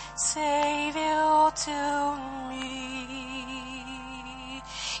 wonderful Savior to me.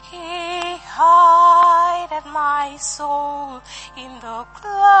 He hideth my soul in the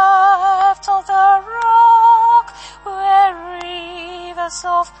cleft of the rock, where rivers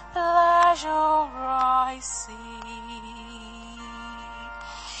of pleasure I see.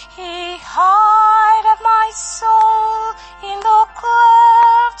 He hideth my soul in the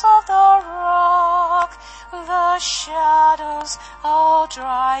cleft of the rock, the shadows of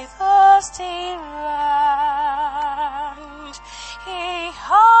dry thirsty land. He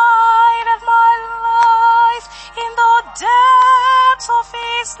hideth my life in the depths of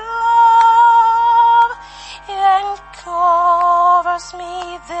His love, and covers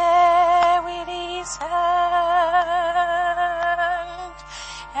me there with His hand,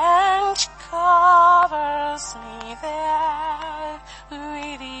 and covers me there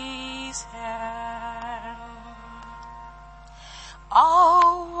with His hand.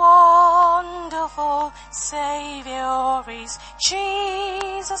 Oh, wonderful Savior is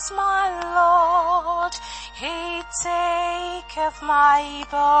Jesus my Lord. He taketh my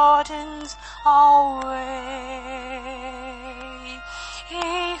burdens away.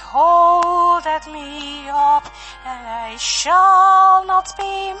 He holdeth me up, and I shall not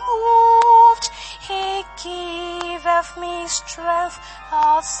be moved. He giveth me strength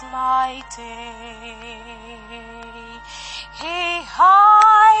as my day. He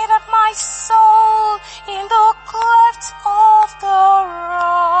hideth my soul in the cleft of the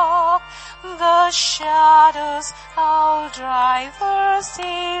rock, the shadows of dry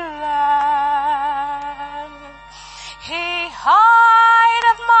thirsty land. He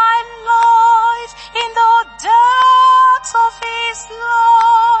hideth my light in the depths of His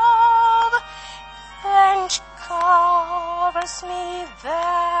love, and covers me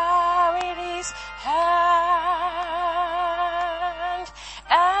there with His hand,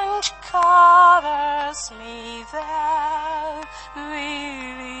 and covers me there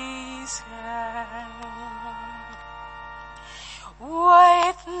with His hand.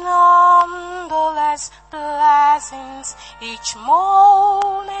 With numberless blessings each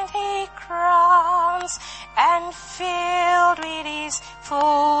moment He crowns, and filled with His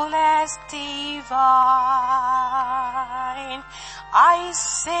fullness divine, I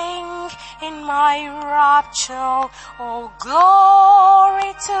sing in my rapture, oh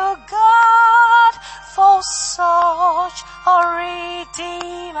glory to God, for such a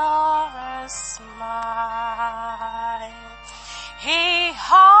Redeemer as mine. He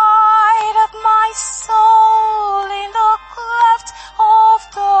hideth my soul in the cleft of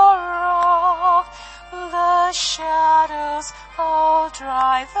the rock, the shadows of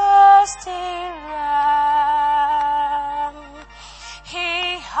dry thirsty land.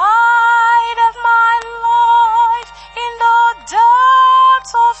 He hideth my life in the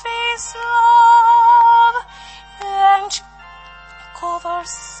depths of His love, and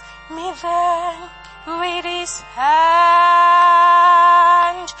covers me then with His hand,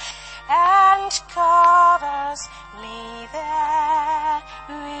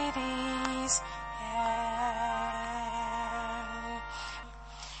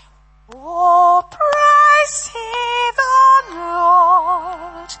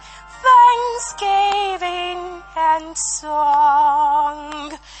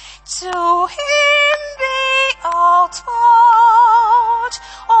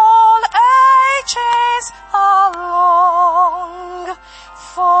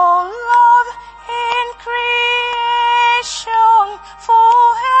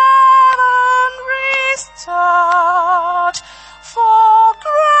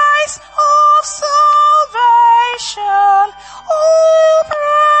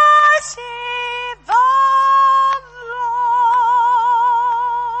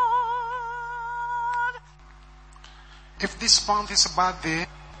 This month is a birthday.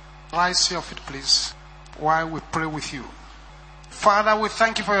 Rise to your feet, please, while we pray with you. Father, we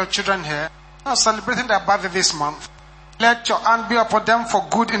thank you for your children here. They are celebrating their birthday this month. Let your hand be upon them for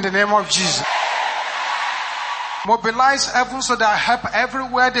good in the name of Jesus. Mobilize heaven so they are help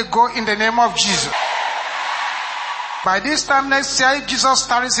everywhere they go in the name of Jesus. By this time next year, if Jesus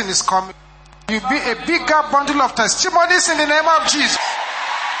tarries in his coming, you'll be a bigger bundle of testimonies in the name of Jesus.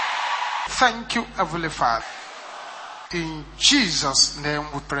 Thank you, Heavenly Father. In Jesus' name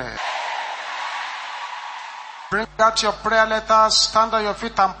we pray. Bring out your prayer letters, stand on your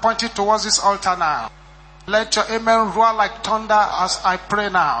feet and point it towards this altar now. Let your amen roar like thunder as I pray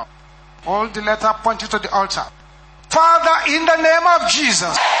now. Hold the letter pointed to the altar. Father, in the name of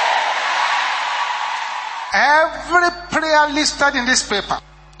Jesus, every prayer listed in this paper,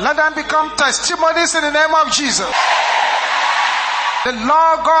 let them become testimonies in the name of Jesus. The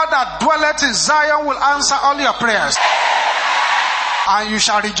Lord God that dwelleth in Zion will answer all your prayers. And you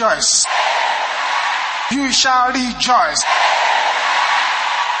shall rejoice. You shall rejoice.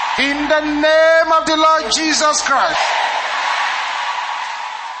 In the name of the Lord Jesus Christ.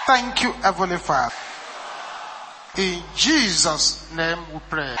 Thank you, Heavenly Father. In Jesus' name we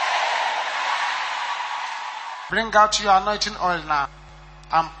pray. Bring out your anointing oil now.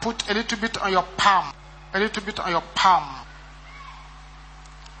 And put a little bit on your palm. A little bit on your palm.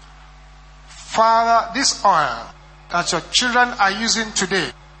 Father, this oil that your children are using today,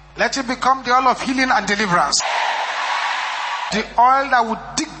 let it become the oil of healing and deliverance. The oil that will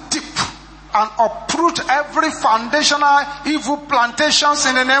dig deep and uproot every foundational evil plantations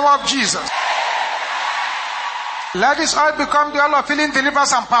in the name of Jesus. Let this oil become the oil of healing,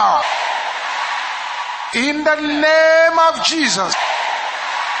 deliverance and power. In the name of Jesus.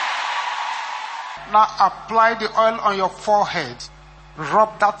 Now apply the oil on your forehead.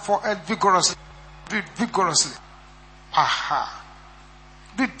 Rub that forehead vigorously. Do it vigorously. Aha.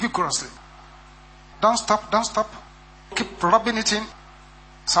 Do it vigorously. Don't stop, don't stop. Keep rubbing it in.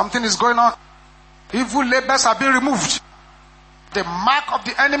 Something is going on. Evil labels are being removed. The mark of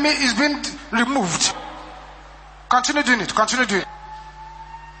the enemy is being removed. Continue doing it. Continue doing it.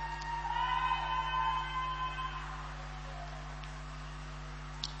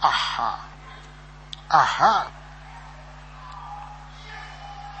 Aha. Aha.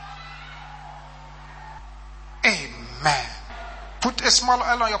 Amen. Put a small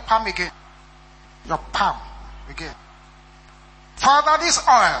oil on your palm again. Your palm again. Father, this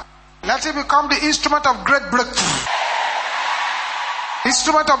oil, let it become the instrument of great breakthrough.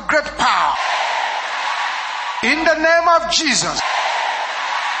 Instrument of great power. In the name of Jesus.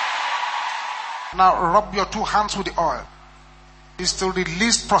 Now rub your two hands with the oil. It's to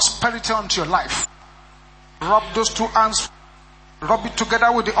release prosperity onto your life. Rub those two hands. Rub it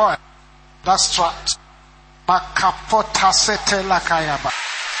together with the oil. That's right. Makapota sete lakayaba.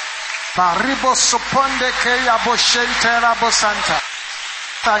 Baribo soponde keyabo shentera bosanta.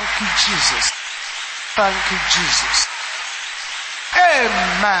 Thank you, Jesus. Thank you, Jesus.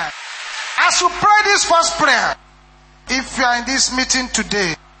 Amen. As you pray this first prayer, if you are in this meeting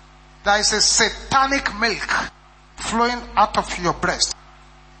today, there is a satanic milk flowing out of your breast.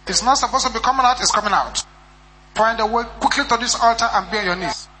 It's not supposed to be coming out, it's coming out. Find a way quickly to this altar and be on your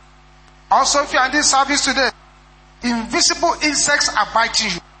knees. Also, if you are in this service today, invisible insects are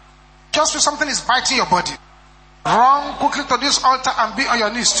biting you. Just when something is biting your body, run quickly to this altar and be on your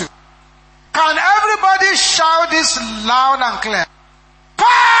knees too. Can everybody shout this loud and clear?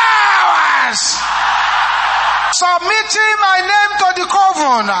 Powers! Submitting my name to the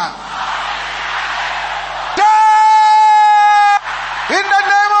covenant. In the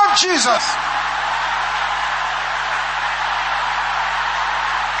name of Jesus.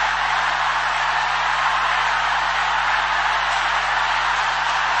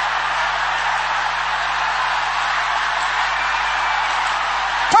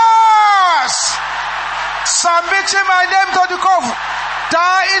 Submitting my name to the covenant.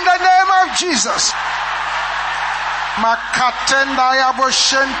 Die in the name of Jesus. Makatenda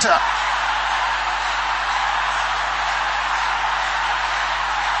yaboshenta.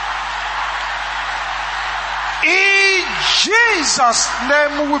 In Jesus'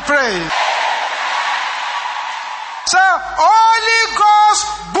 name we pray. Say, Holy Ghost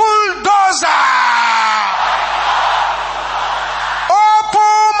bulldozer,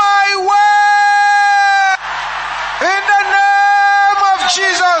 open my way in the name of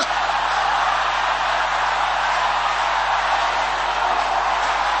Jesus.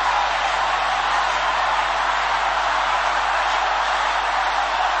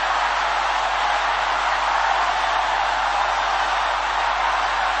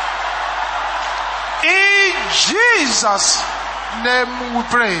 In Jesus' name we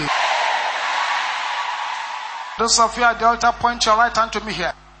pray. Those of you at the altar, point your right hand to me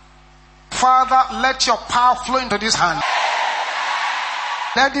here. Father, let your power flow into this hand.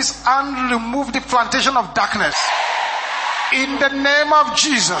 Let this hand remove the plantation of darkness. In the name of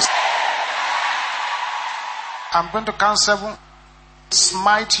Jesus. I'm going to count 7.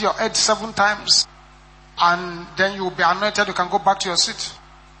 Smite your head 7 times. And then you will be anointed. You can go back to your seat.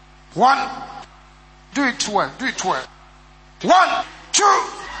 1. Do it well. Do it well. 1, 2,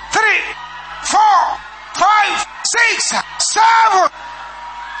 3, 4, 5, 6, 7.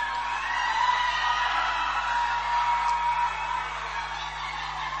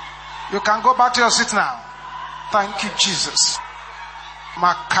 You can go back to your seat now. Thank you, Jesus.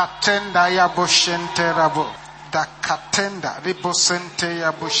 Makatenda ya boshente rabo. Dakatenda ribosente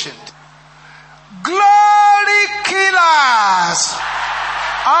ya boshente. Glory killers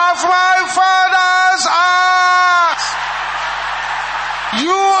of my father's house.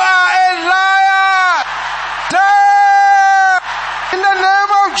 You are a liar. Dead. In the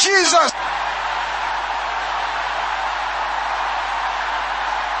name of Jesus.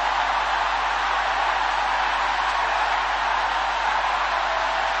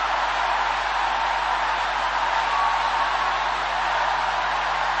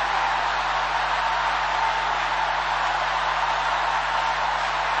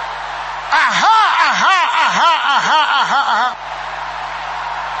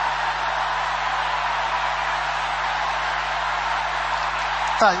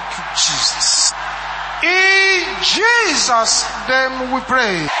 Thank you, Jesus. In Jesus' name we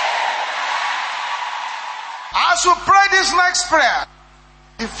pray. As we pray this next prayer,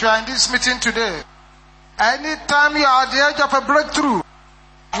 if you are in this meeting today, anytime you are at the edge of a breakthrough,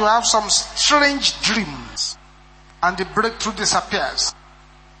 you have some strange dreams, and the breakthrough disappears.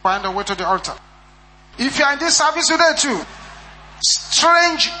 Find a way to the altar. If you are in this service today too,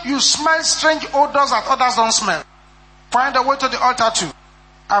 you smell strange odors that others don't smell. Find a way to the altar too.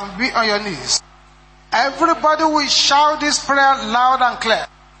 And be on your knees. Everybody will shout this prayer loud and clear.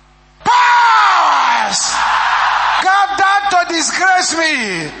 Powers gathered to disgrace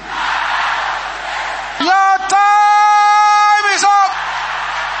me. Your time is up.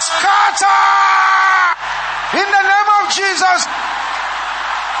 Scatter in the name of Jesus.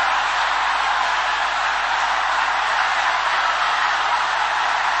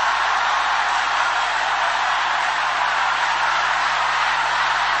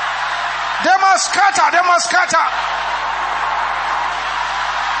 They must scatter. They must scatter.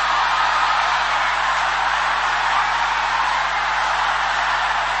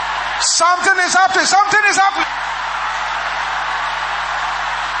 Something is happening. Something is happening.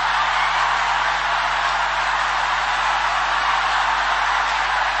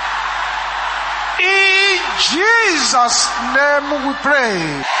 In Jesus' name we pray.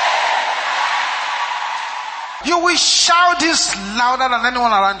 You will shout this louder than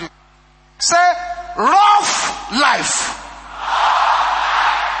anyone around you. Say, rough life.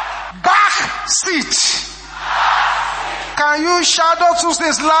 Back seat. Can you shout those two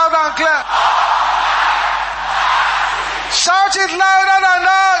things loud and clear? Shout it louder than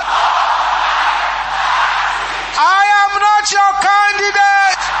that. I am not your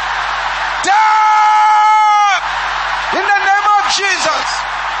candidate. Die in the name of Jesus.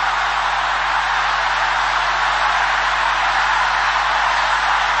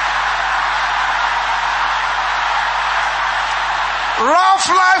 Rough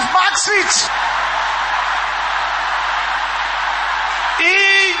life backseat.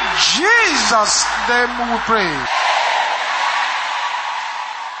 In Jesus' name we pray.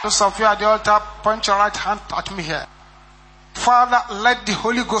 Those of you at the altar, point your right hand at me here. Father, let the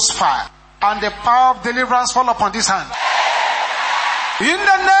Holy Ghost fire and the power of deliverance fall upon this hand. In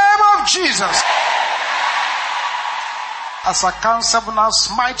the name of Jesus. As I count 7 now,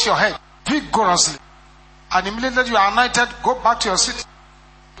 smite your head vigorously. And immediately you are anointed, go back to your seat.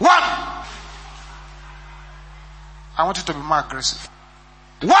 1. I want you to be more aggressive.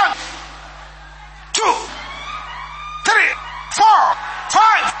 1, 2, 3, 4,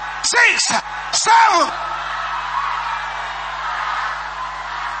 5, 6, 7.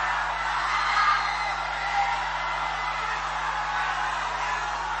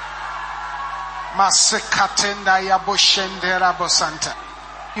 Masekatenda yaboshendera bosanta.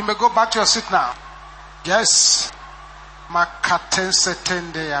 You may go back to your seat now. Yes. Makaten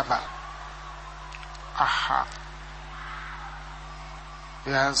setende yaba. Aha.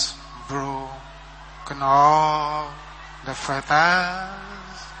 Yes, broken all the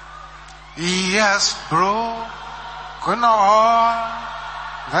feathers. Yes, broken all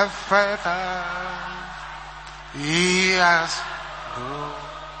the feathers. He has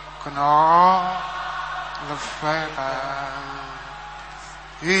broken all the fetters.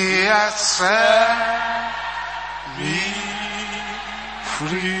 He has set me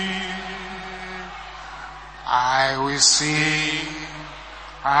free. I will sing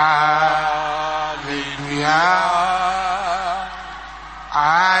hallelujah.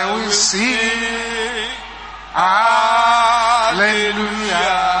 I will sing hallelujah.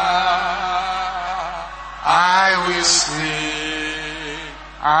 I will sing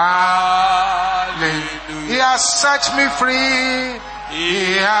hallelujah. He has set me free.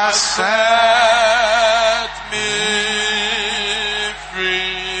 He has set me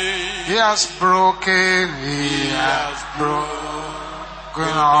free. He has broken. He has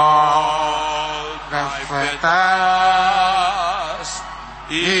broken all the fetters.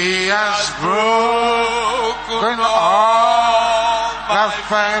 He has broken all the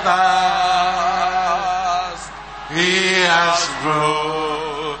fetters. He has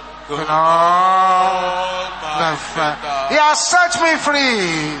broken all the fetters. He has set me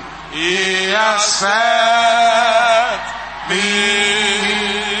free. He has set me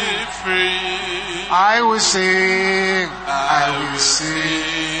free. I will sing. I will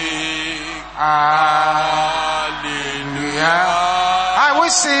sing. Hallelujah. I will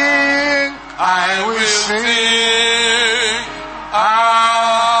sing. I will sing. Hallelujah.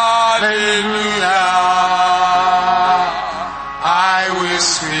 I will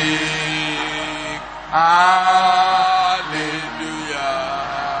sing.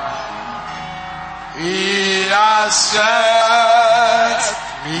 He has set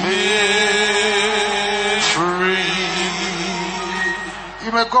me free.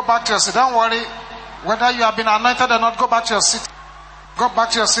 You may go back to your seat. Don't worry whether you have been anointed or not. Go back to your seat. Go back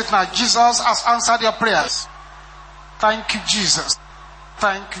to your seat now. Jesus has answered your prayers. Thank you, Jesus.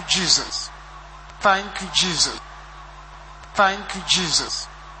 Thank you, Jesus. Thank you, Jesus. Thank you, Jesus.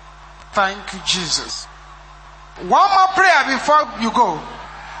 Thank you, Jesus. One more prayer before you go.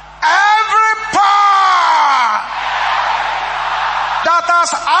 Every power that has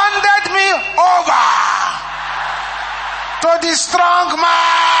handed me over to the strong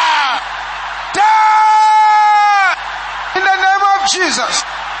man, die in the name of Jesus.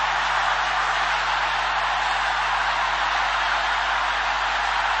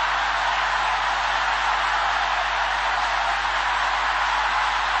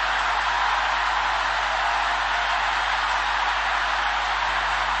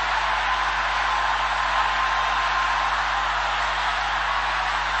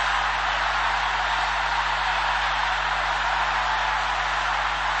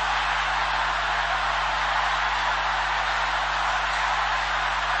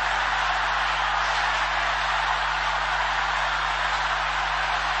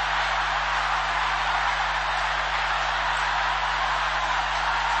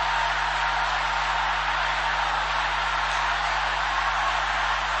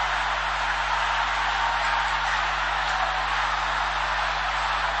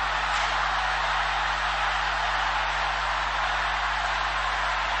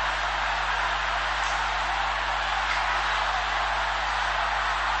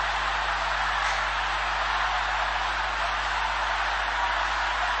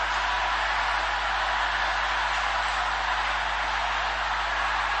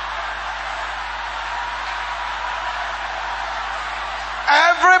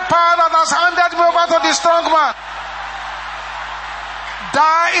 Every power that has handed me over to the strong man,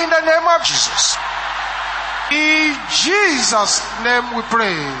 die in the name of Jesus. In Jesus' name we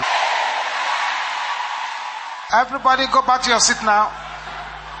pray. Everybody go back to your seat now.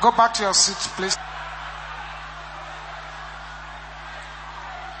 Go back to your seat, please.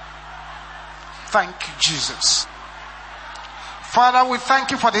 Thank you, Jesus. Father, we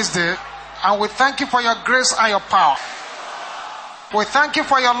thank you for this day, and we thank you for your grace and your power. We thank you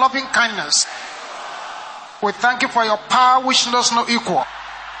for your loving kindness. We thank you for your power which knows no equal.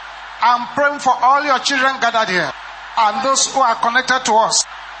 I'm praying for all your children gathered here and those who are connected to us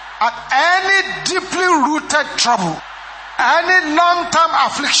at any deeply rooted trouble, any long-term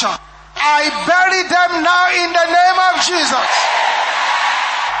affliction. I bury them now in the name of Jesus.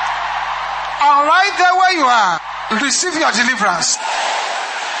 And right there where you are, receive your deliverance.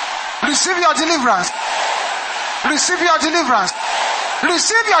 Receive your deliverance. Receive your deliverance.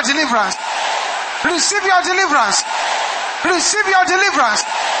 Receive your deliverance. Receive your deliverance. Receive your deliverance.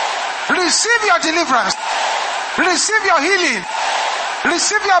 Receive your deliverance. Receive your healing.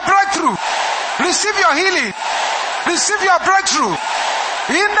 Receive your breakthrough. Receive your healing. Receive your breakthrough.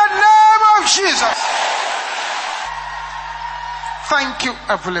 In the name of Jesus. Thank you,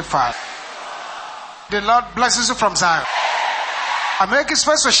 Heavenly Father. The Lord blesses you from Zion. And make his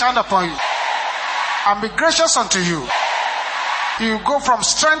face to shine upon you. And be gracious unto you. You go from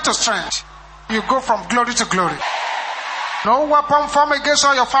strength to strength. You go from glory to glory. No weapon formed against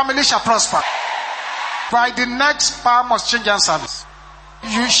all your family shall prosper. By the next Power Must Change and service,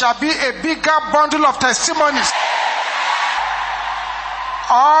 you shall be a bigger bundle of testimonies.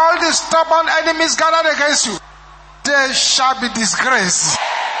 All the stubborn enemies gathered against you, they shall be disgraced.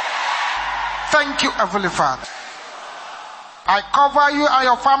 Thank you, Heavenly Father. I cover you and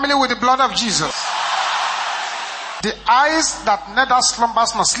your family with the blood of Jesus. The eyes that neither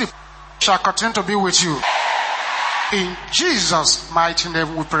slumbers nor sleep shall continue to be with you. In Jesus' mighty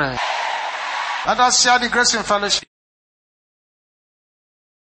name we pray. Let us share the grace in fellowship.